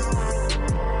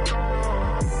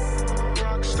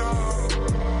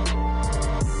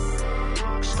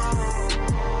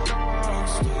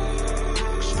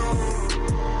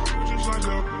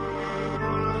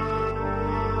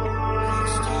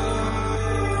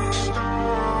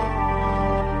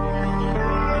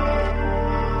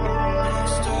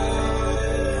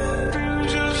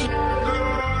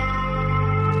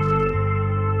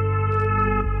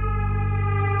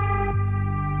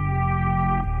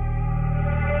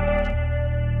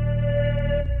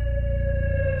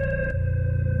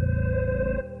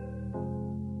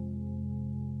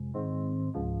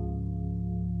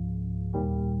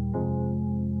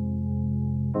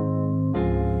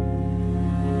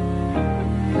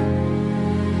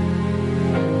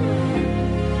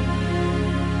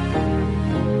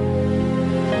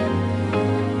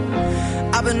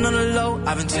 I've been on the low,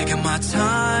 I've been taking my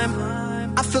time.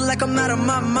 I feel like I'm out of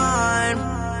my mind.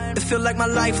 It feel like my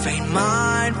life ain't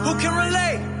mine. Who can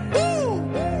relate? Woo!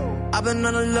 I've been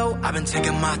on the low, I've been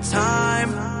taking my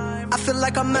time. I feel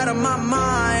like I'm out of my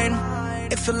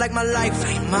mind. It feel like my life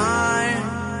ain't mine.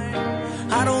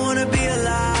 I don't wanna be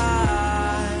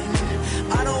alive.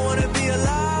 I don't wanna be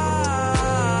alive.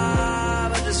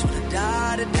 I just wanna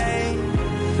die today.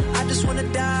 I just wanna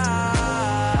die.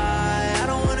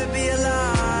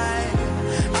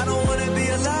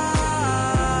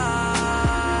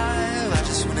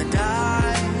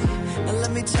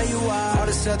 Tell you why. All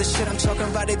this other shit I'm talking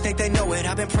about, they think they know it.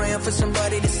 I've been praying for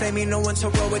somebody to save me. No one's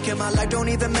heroic in my life, don't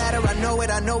even matter. I know it,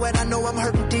 I know it, I know I'm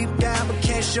hurting deep down, but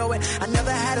can't show it. I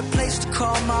never had a place to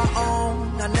call my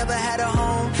own. I never had a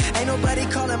home. Ain't nobody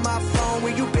calling my phone.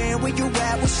 Where you been, where you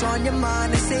at, what's on your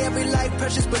mind? They say every life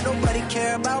precious, but nobody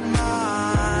care about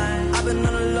mine. I've been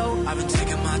on the low, I've been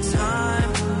taking my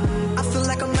time. I feel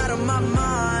like I'm out of my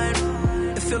mind.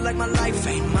 It feel like my life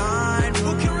ain't mine.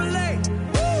 Who can relate?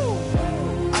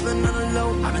 I've been on the low,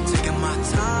 I've been taking my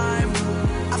time.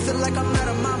 I feel like I'm out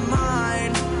of my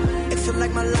mind. It feel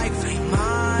like my life ain't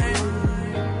mine.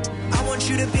 I want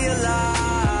you to be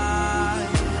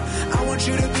alive. I want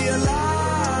you to be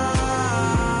alive.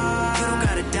 You don't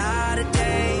gotta die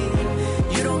today.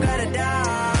 You don't gotta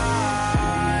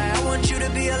die. I want you to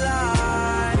be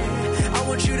alive. I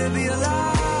want you to be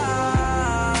alive.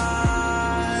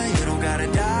 You don't gotta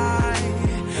die.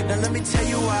 Now let me tell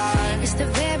you why. It's the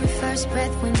very first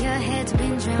breath when your head's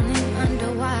been drowning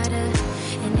underwater.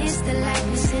 And it's the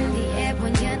lightness in the air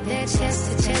when you're there chest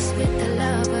to chest with the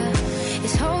lover.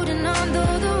 It's holding on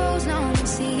though the road's long and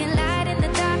seeing light in the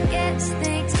darkest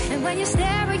things. And when you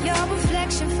stare at your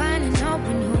reflection, finding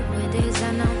open who it is,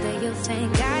 I know that you'll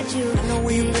thank God you. I know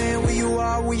where you've been, where you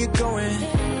are, where you're going.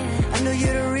 I know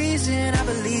you're the reason I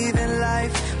believe in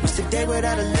life. What's the day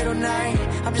without a little night?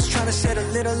 I'm just trying to set a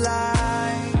little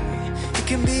light. It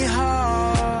can be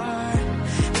hard,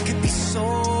 it can be so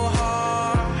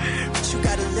hard, but you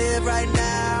gotta live right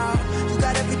now. You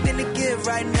got everything to give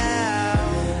right now.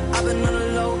 I've been on the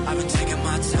low, I've been taking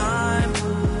my time.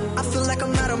 I feel like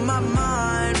I'm out of my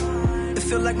mind. It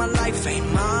feel like my life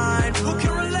ain't mine. Who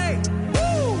can relate?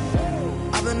 Woo!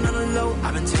 I've been on the low,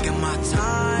 I've been taking my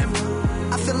time.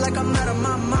 I feel like I'm out of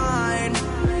my mind.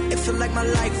 It feel like my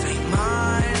life ain't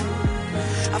mine.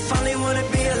 I finally wanna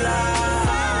be alive.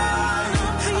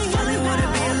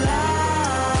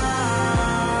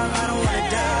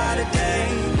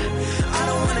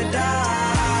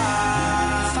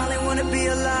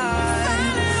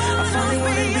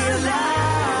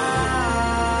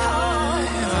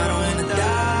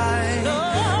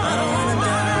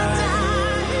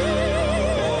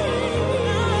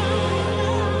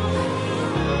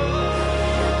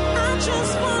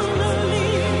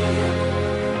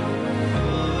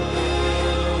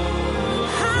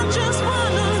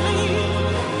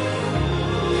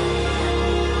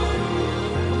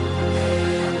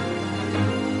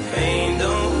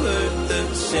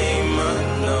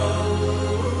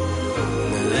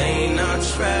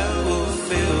 Travel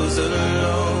feels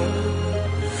alone,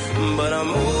 but I'm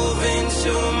moving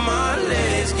till my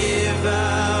legs give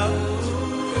out,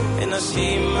 and I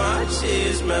see my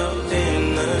tears melt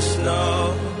in the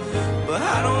snow. But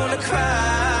I don't wanna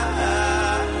cry,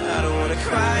 I don't wanna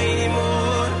cry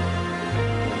anymore.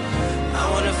 I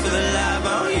wanna feel alive, I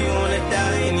don't even wanna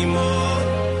die anymore.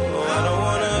 I don't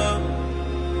wanna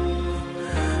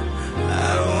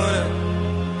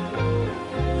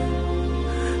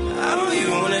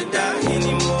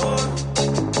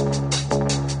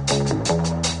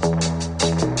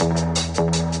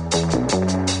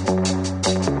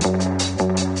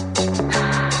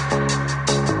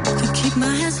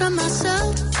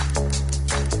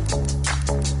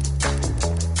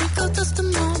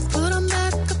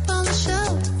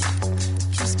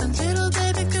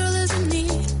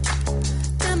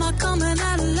I coming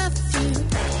out of left field?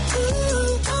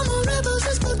 Ooh, I'm a rebel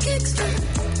just for kicks now.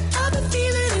 I've been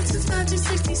feeling it since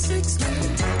 1966 now.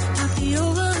 Might be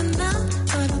over now,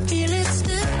 but I feel it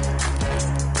still.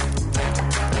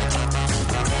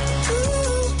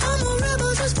 Ooh, I'm a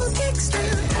rebel just for kicks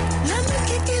now. Let me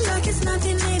kick it like it's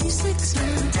 1986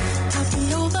 now. Might be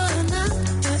over now,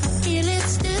 but I feel it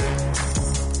still.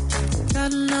 Got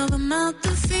another mouth to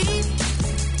feed.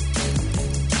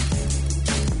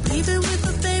 Leaving with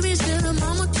the babies till the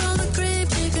mama call the grave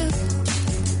digger.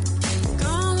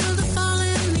 Gone with the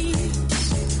fallen leaves.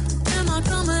 Am I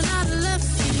coming out of left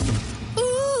field?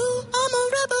 Ooh, I'm a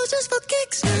rebel just for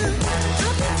kicks now.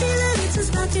 I've been feeling it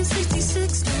since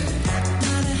 1966 now.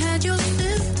 Might have had your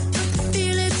fill, but I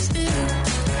feel it still.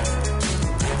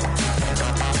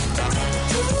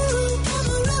 Ooh, I'm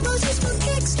a rebel just for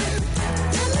kicks now.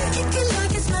 Let me kick it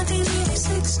like it's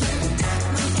 1986 now.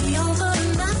 Might be over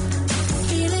now.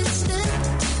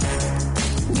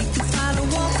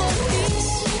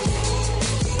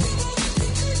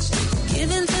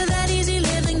 Giving to that easy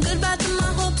living, goodbye to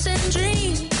my hopes and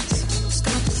dreams.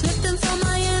 Stop flipping for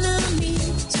my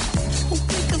enemies. We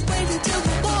could wait until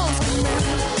the walls come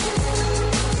down.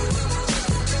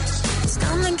 It's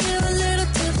time to give a little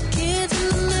to the kids in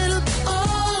the middle.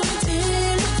 Oh, till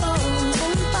it falls,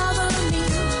 won't bother me.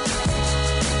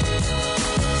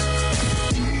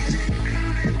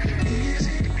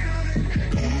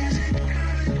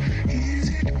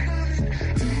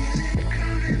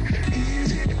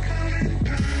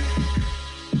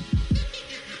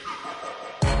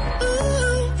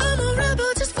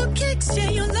 Yeah,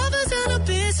 your lover's an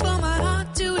abyss for my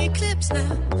heart to eclipse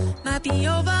now. Might be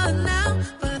over now,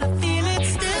 but I feel it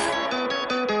still.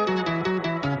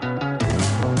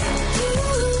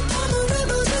 Ooh, I'm a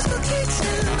rebel just for kicks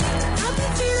now. I've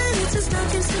been feeling it since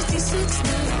 1966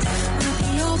 now. Might be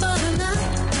over now,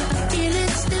 but I feel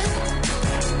it still.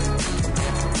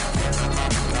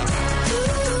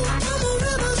 Ooh, I'm a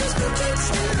rebel just for kicks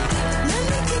now. Let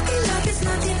me kick it like it's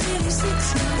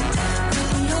 1986 now. Might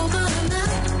be over now.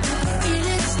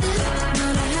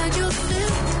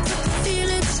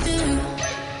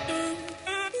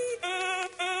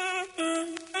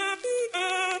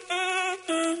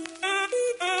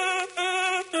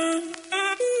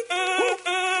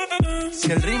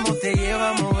 Si el ritmo te lleva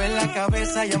a mover la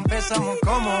cabeza, ya empezamos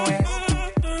como es.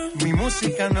 Mi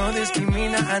música no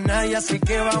discrimina a nadie, así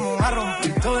que vamos a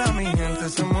romper. Toda mi gente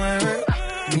se mueve.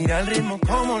 Mira el ritmo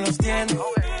como los tiene.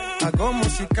 Hago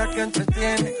música que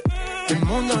entretiene. El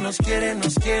mundo nos quiere,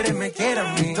 me quiere a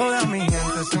mí. Toda mi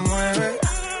gente se mueve.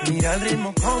 Mira el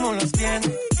ritmo como los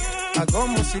tiene. Hago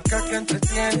música que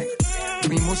entretiene.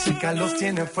 Mi música los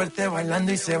tiene fuerte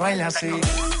bailando y se baila así.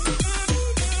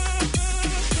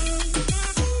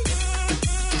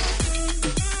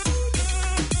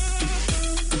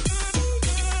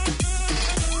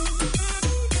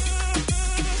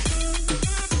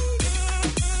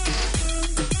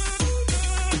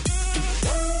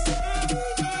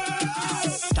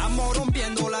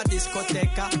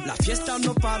 La fiesta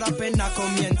no para, apenas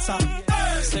comienza.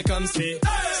 C'est comme si,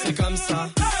 c'est comme ça,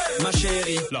 ma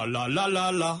chérie. La la la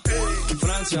la la.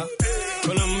 Francia,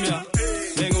 Colombia,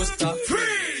 me gusta.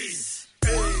 Freeze.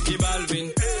 Y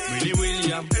Balvin, Willy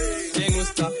William, me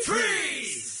gusta.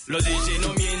 Freeze. Los DJ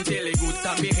no mienten, le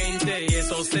gusta mi gente y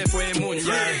eso se fue muy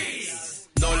bien.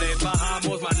 No le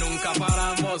bajamos, mas nunca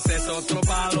paramos, es otro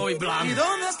palo y blanco. ¿Y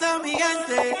dónde está mi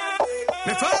gente?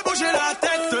 Me fue a bouger la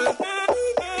tête.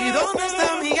 ¿Y dónde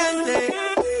está mi gente?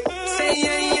 Sí,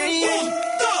 yeah, yeah, yeah. 1, 2,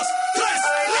 3,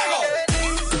 luego.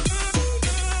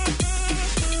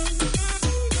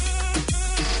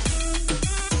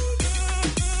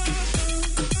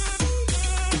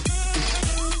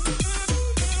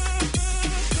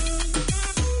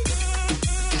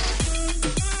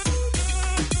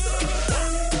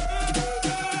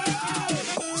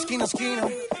 Esquina a esquina,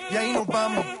 y ahí nos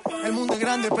vamos. El mundo es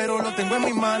grande, pero lo tengo en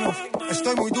mis manos.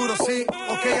 Estoy muy duro, sí,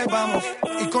 ok, ahí vamos.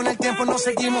 Y con el tiempo nos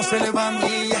seguimos elevando.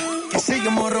 Que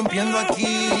seguimos rompiendo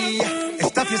aquí.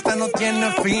 Esta fiesta no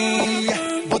tiene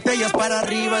fin. Botellas para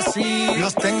arriba, sí.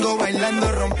 Los tengo bailando,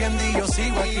 rompiendo y yo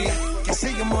sigo aquí. Que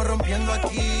seguimos rompiendo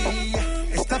aquí.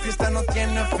 Esta fiesta no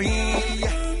tiene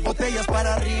fin. Botellas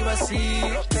para arriba, sí.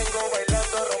 Los tengo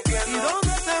bailando, rompiendo. ¿Y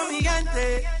dónde está mi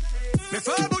gente? Me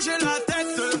fue a bouger la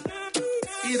tête.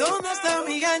 ¿Y dónde está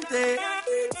mi gente?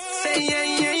 Sí, yeah,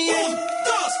 yeah, yeah. 1, 2,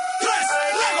 3,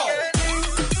 luego.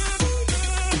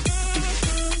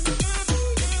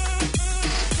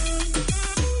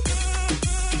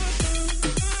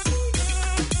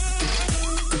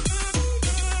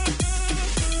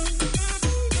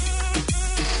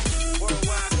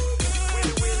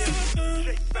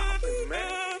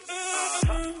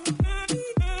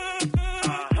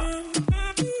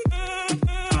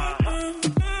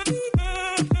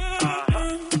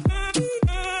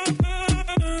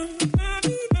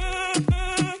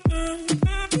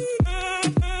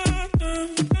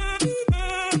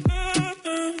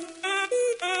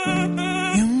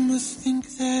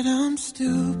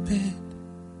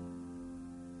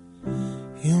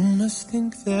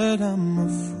 that I'm a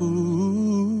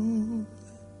fool.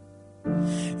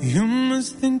 You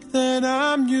must think that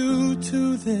I'm new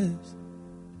to this,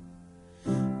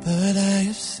 but I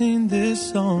have seen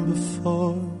this song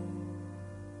before.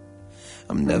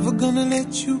 I'm never gonna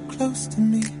let you close to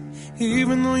me,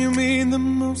 even though you mean the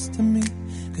most to me.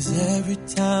 'Cause every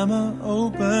time I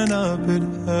open up it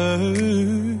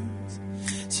hurts.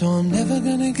 So I'm never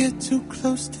gonna get too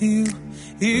close to you,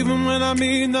 even when I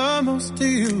mean the most to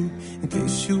you, in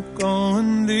case you go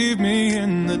and leave me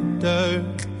in the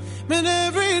dirt. But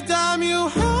every time you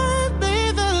hurt me,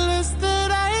 the less that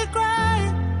I cry.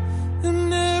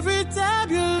 And every time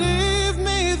you leave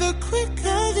me, the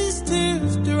quicker these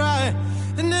tears dry.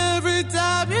 And every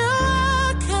time you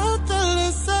walk out, the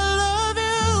less I love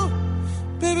you.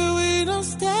 Baby, we don't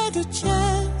stand a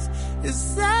chance. It's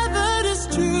sad, but it's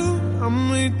true. I'm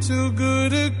way too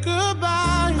good at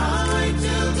goodbye. I'm way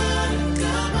too good at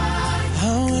goodbye.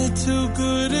 I'm way too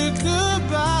good at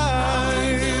goodbye.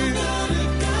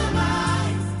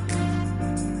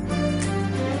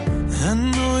 I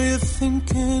know you're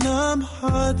thinking I'm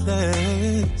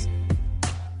heartless.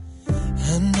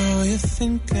 I know you're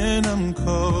thinking I'm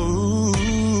cold.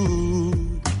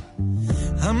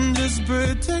 I'm just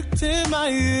protecting my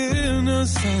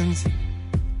innocence.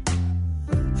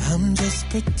 I'm just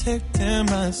protecting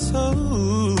my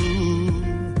soul.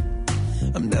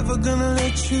 I'm never gonna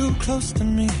let you close to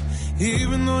me,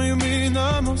 even though you mean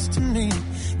the most to me.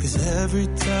 'Cause every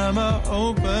time I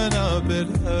open up it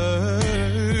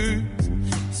hurts.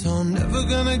 So I'm never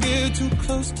gonna get too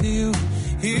close to you,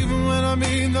 even when I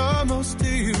mean the most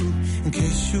to you, in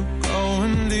case you go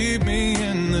and leave me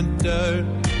in the dirt.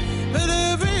 But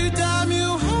every time you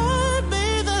hurt me,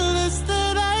 the less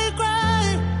that I cry.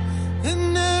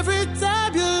 And every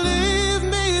time you leave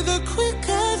me, the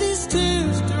quicker these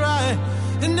tears dry.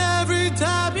 And every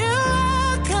time you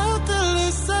walk out, the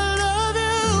less I love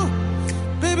you.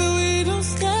 Baby, we don't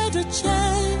stand a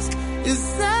chance. It's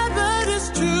sad, but it's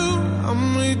true. I'm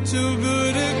way too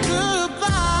good at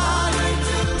goodbye.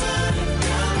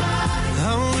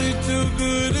 I'm way too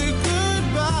good at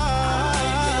goodbye.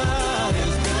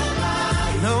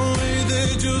 No way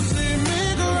that you'll see me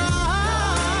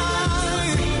cry.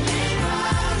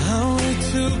 I'm way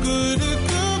too good at